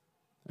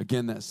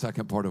 Again, that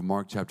second part of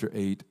Mark chapter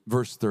 8,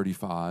 verse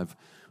 35,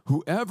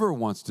 whoever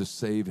wants to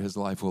save his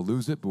life will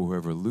lose it, but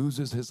whoever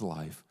loses his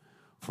life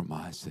for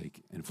my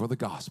sake and for the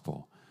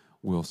gospel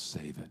will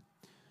save it.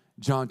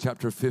 John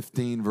chapter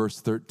 15, verse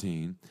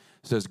 13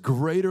 says,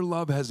 greater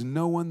love has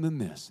no one than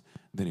this,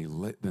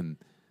 than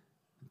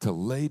to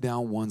lay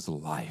down one's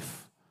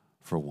life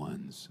for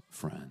one's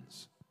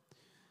friends.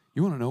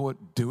 You want to know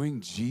what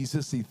doing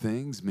Jesus-y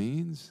things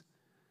means?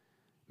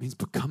 It means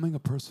becoming a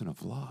person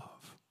of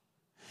love.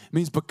 It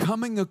means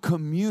becoming a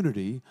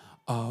community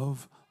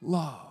of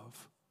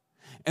love.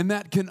 And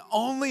that can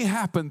only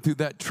happen through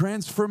that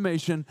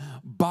transformation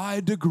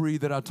by degree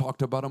that I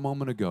talked about a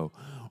moment ago.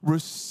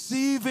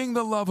 Receiving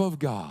the love of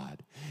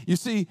God. You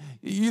see,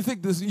 you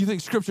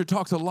think Scripture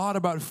talks a lot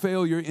about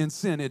failure in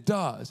sin. It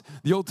does.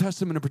 The Old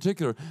Testament in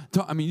particular.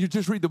 You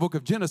just read the book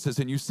of Genesis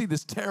and you see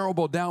this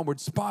terrible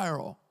downward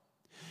spiral.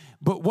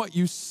 But what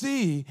you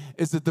see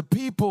is that the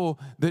people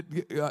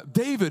that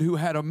David, who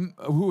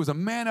was a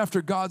man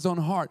after God's own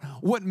heart,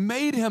 what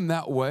made him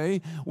that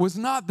way was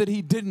not that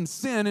he didn't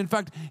sin. In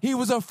fact, he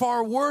was a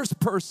far worse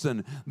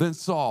person than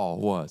Saul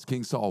was,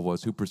 King Saul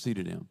was, who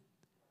preceded him.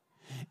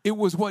 It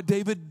was what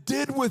David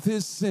did with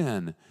his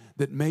sin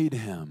that made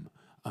him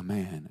a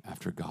man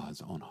after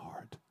God's own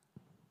heart.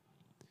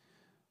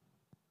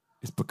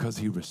 It's because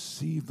he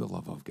received the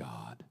love of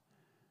God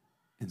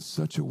in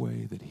such a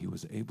way that he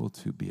was able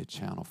to be a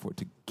channel for it,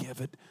 to give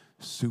it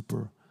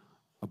super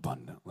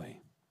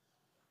abundantly.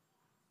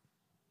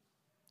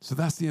 So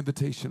that's the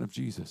invitation of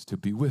Jesus, to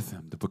be with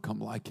him, to become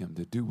like him,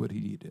 to do what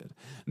he did.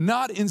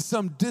 Not in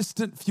some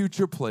distant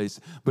future place,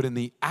 but in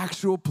the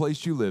actual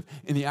place you live,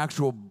 in the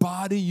actual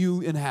body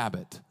you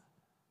inhabit,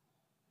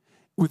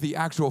 with the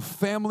actual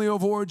family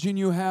of origin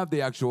you have,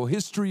 the actual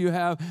history you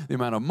have, the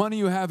amount of money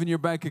you have in your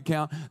bank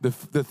account.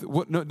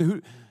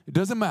 It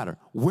doesn't matter.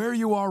 Where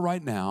you are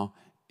right now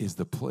is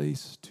the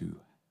place to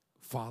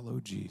follow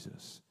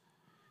Jesus.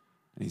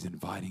 And he's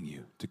inviting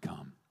you to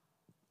come.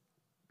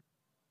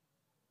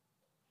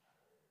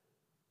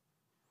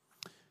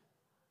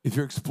 If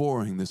you're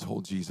exploring this whole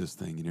Jesus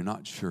thing and you're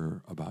not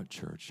sure about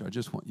church, I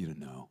just want you to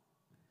know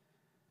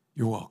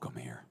you're welcome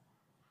here.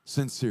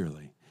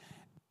 Sincerely.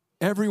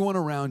 Everyone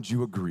around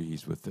you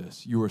agrees with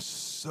this. You are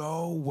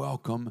so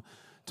welcome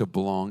to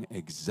belong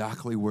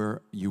exactly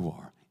where you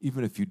are,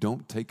 even if you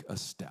don't take a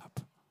step.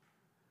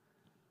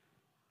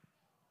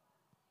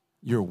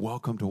 You're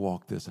welcome to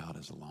walk this out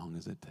as long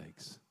as it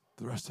takes,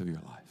 the rest of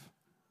your life.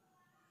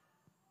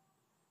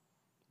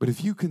 But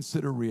if you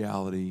consider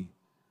reality,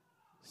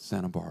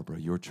 Santa Barbara,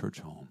 your church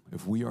home,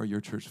 if we are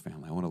your church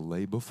family, I want to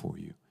lay before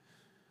you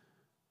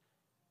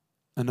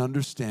an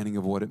understanding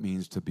of what it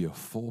means to be a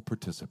full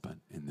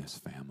participant in this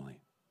family.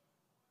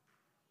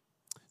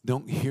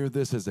 Don't hear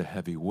this as a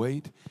heavy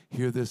weight.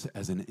 Hear this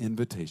as an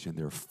invitation.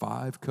 There are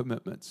 5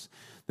 commitments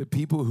that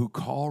people who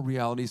call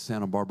Reality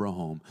Santa Barbara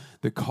home,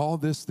 that call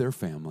this their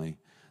family,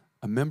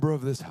 a member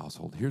of this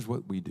household. Here's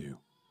what we do.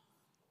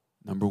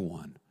 Number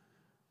 1,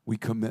 we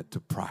commit to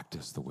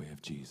practice the way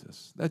of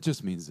Jesus. That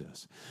just means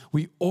this.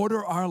 We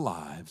order our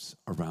lives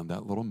around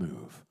that little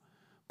move,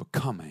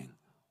 becoming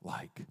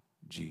like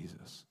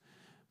Jesus.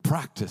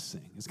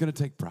 Practicing. It's going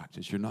to take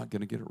practice. You're not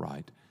going to get it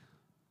right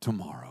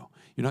tomorrow.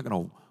 You're not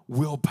going to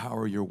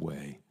willpower your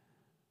way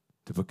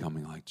to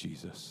becoming like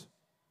Jesus.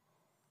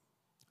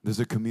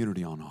 There's a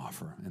community on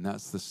offer, and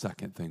that's the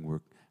second thing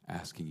we're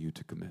asking you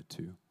to commit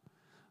to.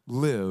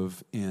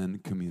 Live in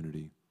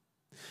community.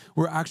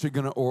 We're actually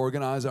going to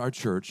organize our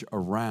church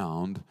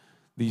around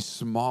these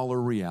smaller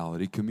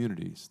reality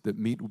communities that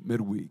meet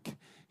midweek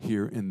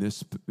here in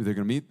this. They're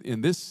going to meet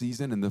in this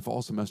season, in the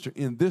fall semester,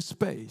 in this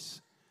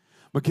space.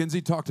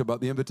 Mackenzie talked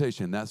about the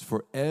invitation. That's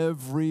for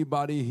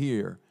everybody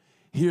here.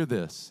 Hear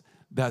this.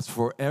 That's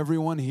for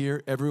everyone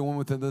here, everyone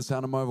within the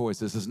sound of my voice.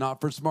 This is not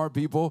for smart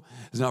people.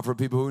 It's not for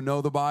people who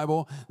know the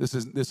Bible. This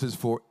is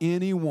for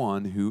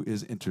anyone who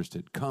is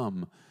interested.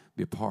 Come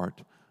be a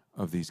part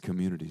of these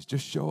communities.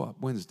 Just show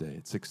up Wednesday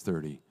at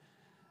 6:30.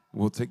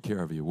 We'll take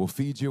care of you. We'll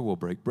feed you. We'll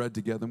break bread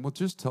together. And we'll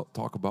just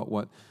talk about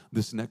what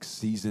this next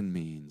season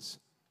means.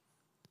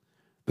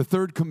 The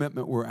third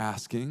commitment we're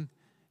asking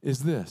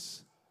is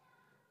this.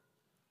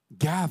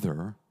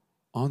 Gather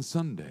on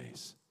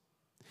Sundays.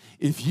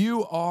 If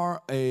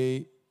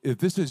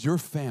this is your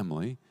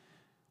family,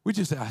 we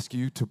just ask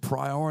you to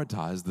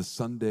prioritize the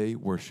Sunday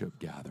worship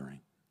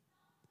gathering.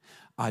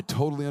 I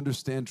totally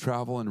understand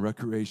travel and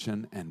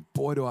recreation, and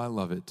boy, do I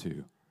love it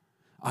too.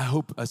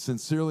 I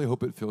sincerely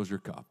hope it fills your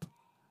cup.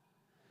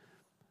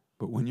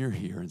 But when you're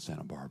here in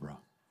Santa Barbara,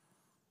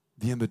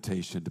 the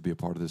invitation to be a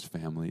part of this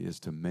family is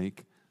to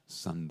make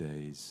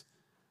Sundays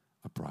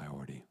a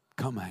priority.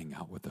 Come hang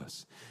out with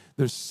us.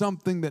 There's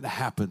something that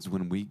happens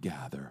when we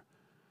gather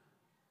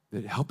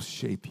that helps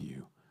shape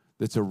you,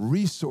 that's a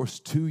resource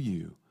to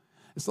you.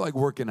 It's like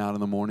working out in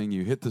the morning.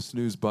 You hit the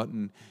snooze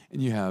button, and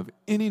you have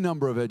any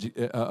number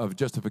of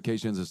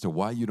justifications as to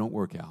why you don't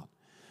work out.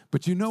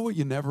 But you know what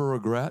you never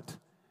regret?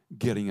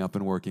 Getting up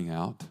and working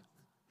out.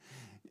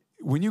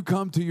 When you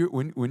come to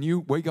when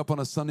you wake up on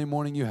a Sunday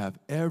morning, you have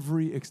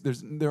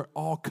there are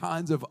all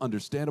kinds of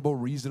understandable,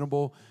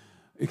 reasonable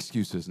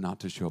excuses not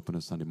to show up on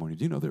a Sunday morning.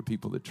 Do you know there are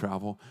people that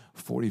travel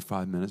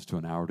 45 minutes to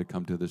an hour to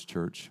come to this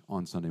church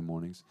on Sunday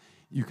mornings?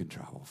 You can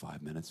travel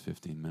 5 minutes,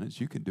 15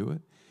 minutes. You can do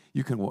it.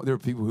 You can walk. There are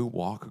people who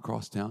walk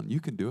across town. You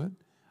can do it.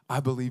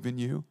 I believe in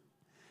you.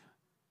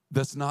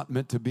 That's not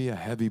meant to be a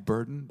heavy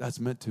burden. That's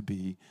meant to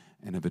be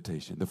an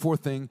invitation. The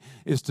fourth thing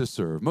is to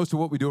serve. Most of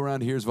what we do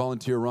around here is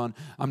volunteer run.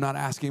 I'm not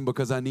asking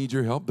because I need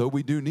your help, though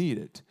we do need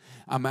it.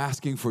 I'm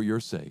asking for your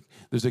sake.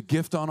 There's a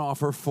gift on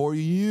offer for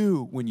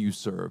you when you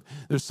serve.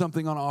 There's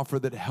something on offer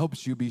that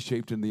helps you be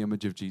shaped in the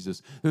image of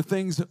Jesus. There are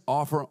things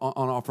on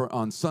offer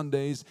on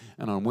Sundays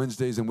and on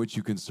Wednesdays in which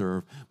you can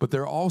serve. But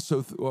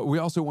we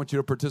also want you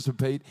to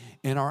participate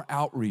in our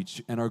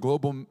outreach and our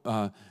global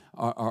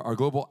our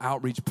global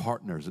outreach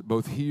partners,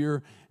 both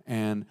here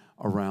and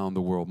around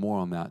the world. More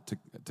on that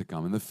to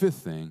come. And the fifth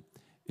thing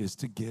is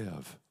to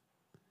give.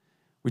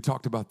 We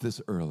talked about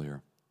this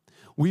earlier.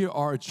 We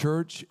are a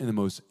church in the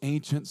most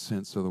ancient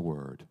sense of the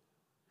word.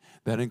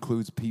 That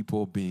includes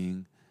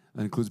being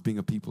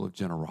a people of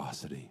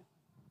generosity.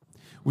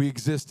 We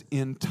exist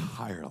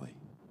entirely,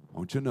 I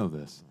want you to know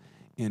this,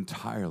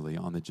 entirely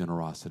on the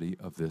generosity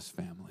of this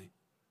family.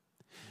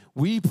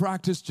 We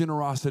practice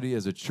generosity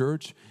as a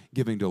church,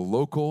 giving to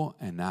local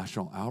and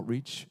national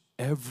outreach.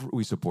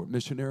 We support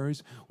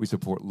missionaries. We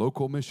support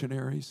local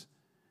missionaries.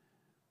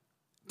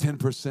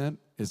 10%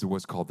 is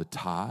what's called the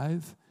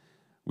tithe.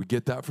 We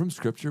get that from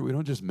Scripture. We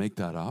don't just make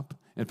that up.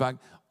 In fact,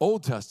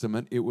 Old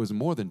Testament, it was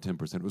more than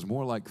 10%. It was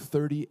more like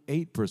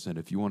 38%.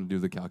 If you want to do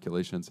the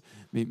calculations,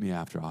 meet me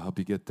after. I'll help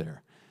you get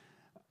there.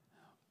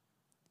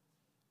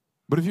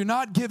 But if you're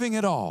not giving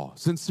at all,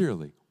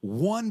 sincerely,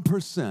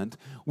 1%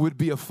 would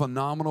be a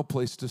phenomenal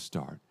place to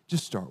start.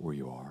 Just start where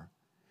you are.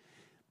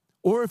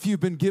 Or if you've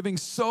been giving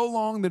so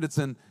long that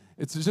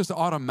it's just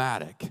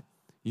automatic,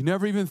 you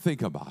never even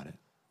think about it,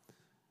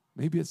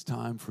 maybe it's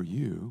time for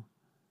you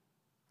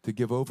to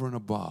give over and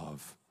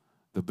above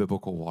the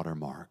biblical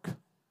watermark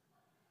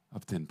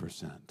of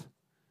 10%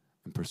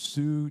 and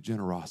pursue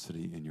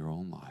generosity in your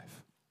own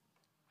life.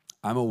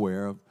 I'm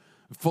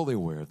fully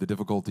aware of the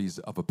difficulties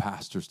of a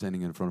pastor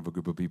standing in front of a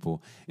group of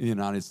people in the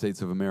United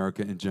States of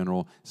America in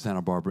general,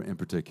 Santa Barbara in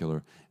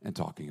particular, and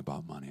talking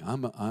about money.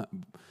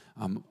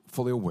 I'm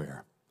fully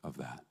aware of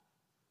that.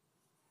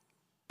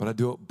 But I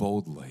do it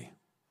boldly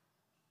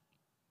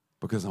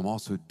because I'm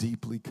also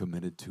deeply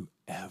committed to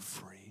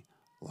every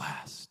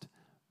last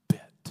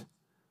bit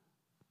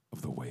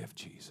of the way of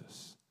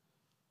Jesus.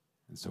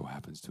 And so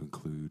happens to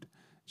include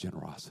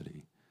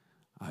generosity.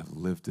 I've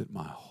lived it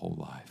my whole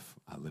life.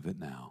 I live it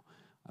now.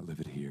 I live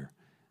it here.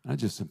 And I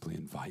just simply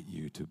invite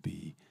you to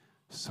be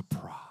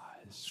surprised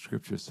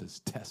Scripture says,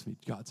 test me.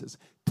 God says,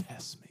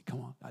 test me.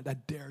 Come on. I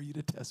dare you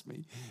to test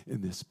me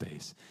in this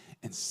space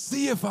and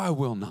see if I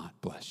will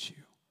not bless you.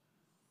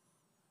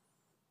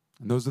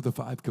 And those are the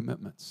 5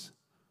 commitments.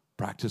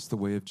 Practice the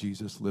way of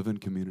Jesus, live in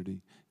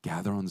community,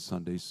 gather on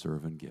Sundays,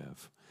 serve and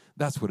give.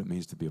 That's what it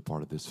means to be a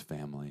part of this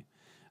family.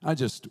 I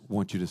just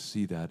want you to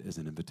see that as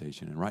an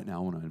invitation. And right now, I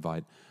want to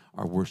invite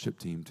our worship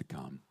team to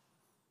come.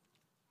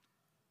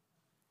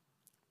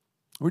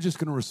 We're just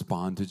going to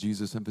respond to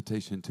Jesus'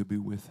 invitation to be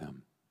with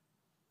him.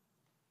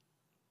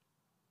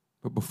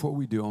 But before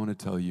we do, I want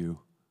to tell you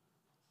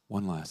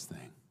one last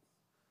thing.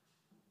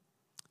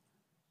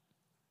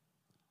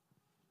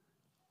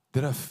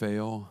 Did I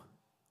fail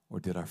or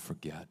did I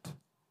forget?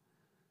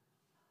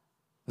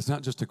 It's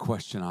not just a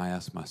question I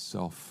ask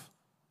myself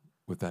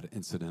with that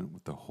incident,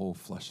 with the whole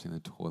flushing the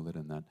toilet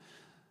and that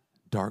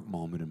dark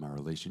moment in my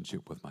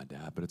relationship with my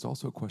dad, but it's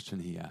also a question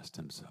he asked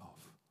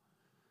himself.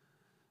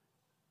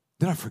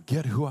 Did I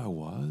forget who I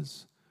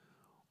was?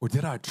 Or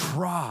did I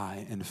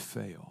try and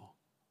fail?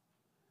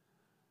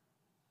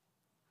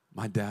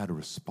 My dad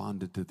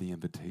responded to the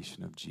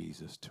invitation of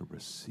Jesus to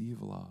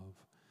receive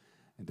love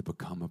and to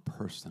become a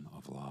person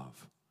of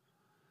love.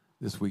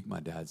 This week, my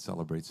dad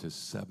celebrates his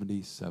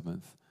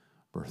 77th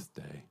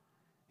birthday.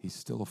 He's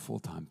still a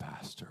full-time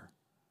pastor.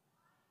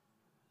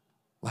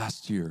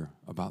 Last year,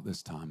 about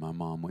this time, my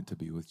mom went to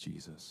be with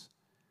Jesus.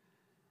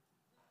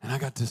 And I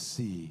got to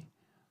see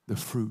the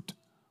fruit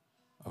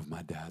of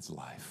my dad's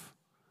life.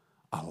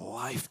 A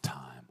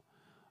lifetime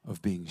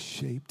of being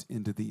shaped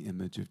into the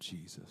image of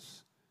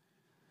Jesus.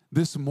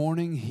 This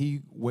morning,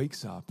 he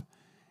wakes up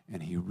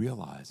and he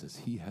realizes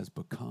he has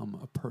become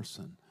a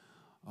person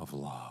of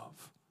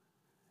love.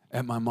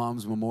 At my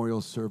mom's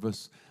memorial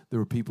service, there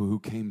were people who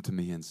came to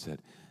me and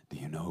said, do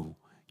you know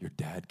your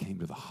dad came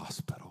to the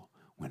hospital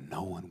when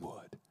no one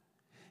would?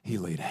 He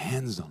laid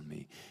hands on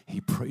me.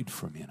 He prayed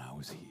for me and I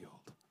was healed.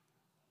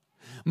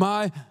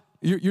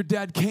 Your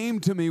dad came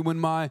to me when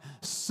my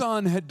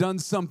son had done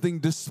something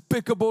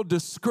despicable,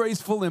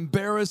 disgraceful,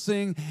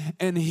 embarrassing,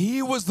 and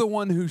he was the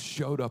one who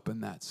showed up in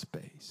that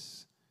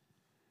space.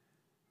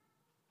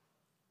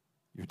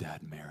 Your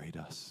dad married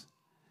us.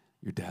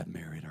 Your dad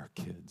married our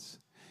kids.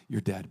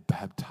 Your dad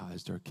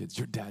baptized our kids.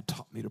 Your dad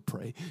taught me to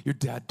pray. Your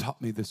dad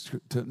taught me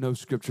to know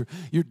Scripture.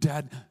 Your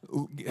dad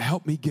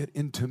helped me get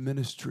into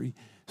ministry.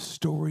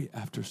 Story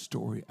after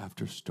story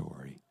after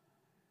story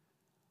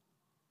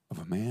of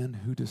a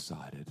man who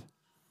decided,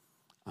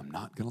 I'm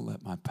not going to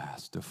let my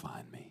past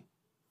define me.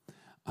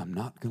 I'm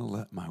not going to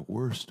let my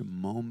worst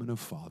moment of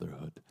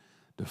fatherhood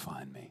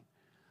define me.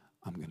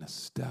 I'm going to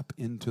step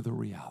into the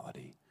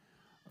reality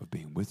of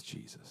being with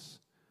Jesus,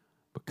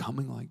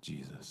 becoming like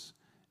Jesus,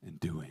 and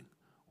doing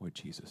what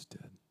Jesus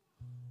did.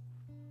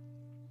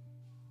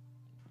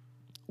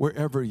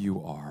 Wherever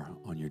you are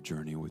on your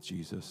journey with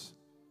Jesus,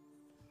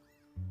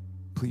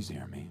 please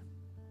hear me.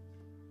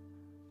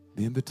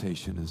 The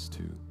invitation is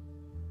to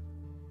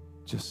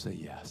just say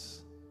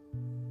yes.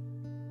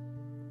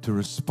 To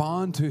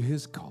respond to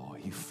his call.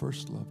 He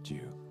first loved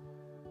you.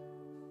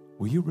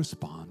 Will you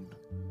respond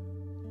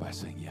by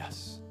saying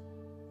yes?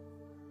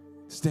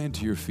 Stand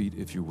to your feet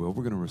if you will.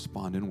 We're going to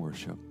respond in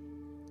worship.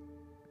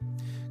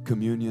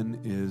 Communion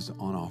is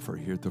on offer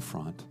here at the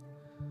front.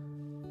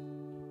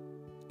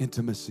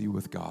 Intimacy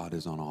with God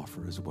is on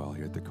offer as well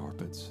here at the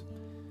carpets.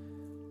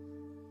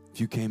 If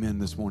you came in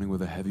this morning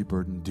with a heavy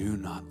burden, do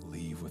not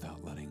leave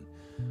without letting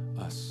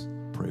us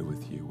pray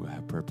with you. We'll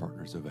have prayer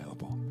partners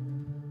available.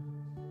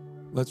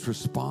 Let's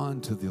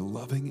respond to the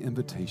loving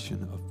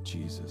invitation of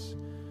Jesus,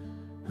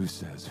 who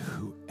says,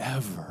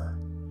 whoever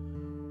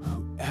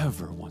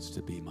wants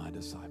to be my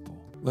disciple.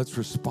 Let's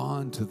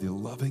respond to the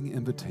loving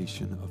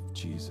invitation of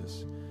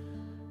Jesus,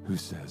 who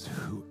says,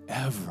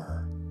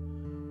 whoever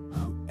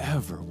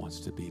wants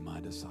to be my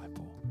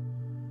disciple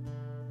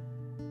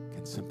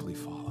can simply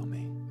follow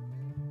me.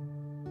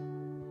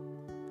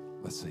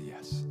 Let's say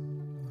yes.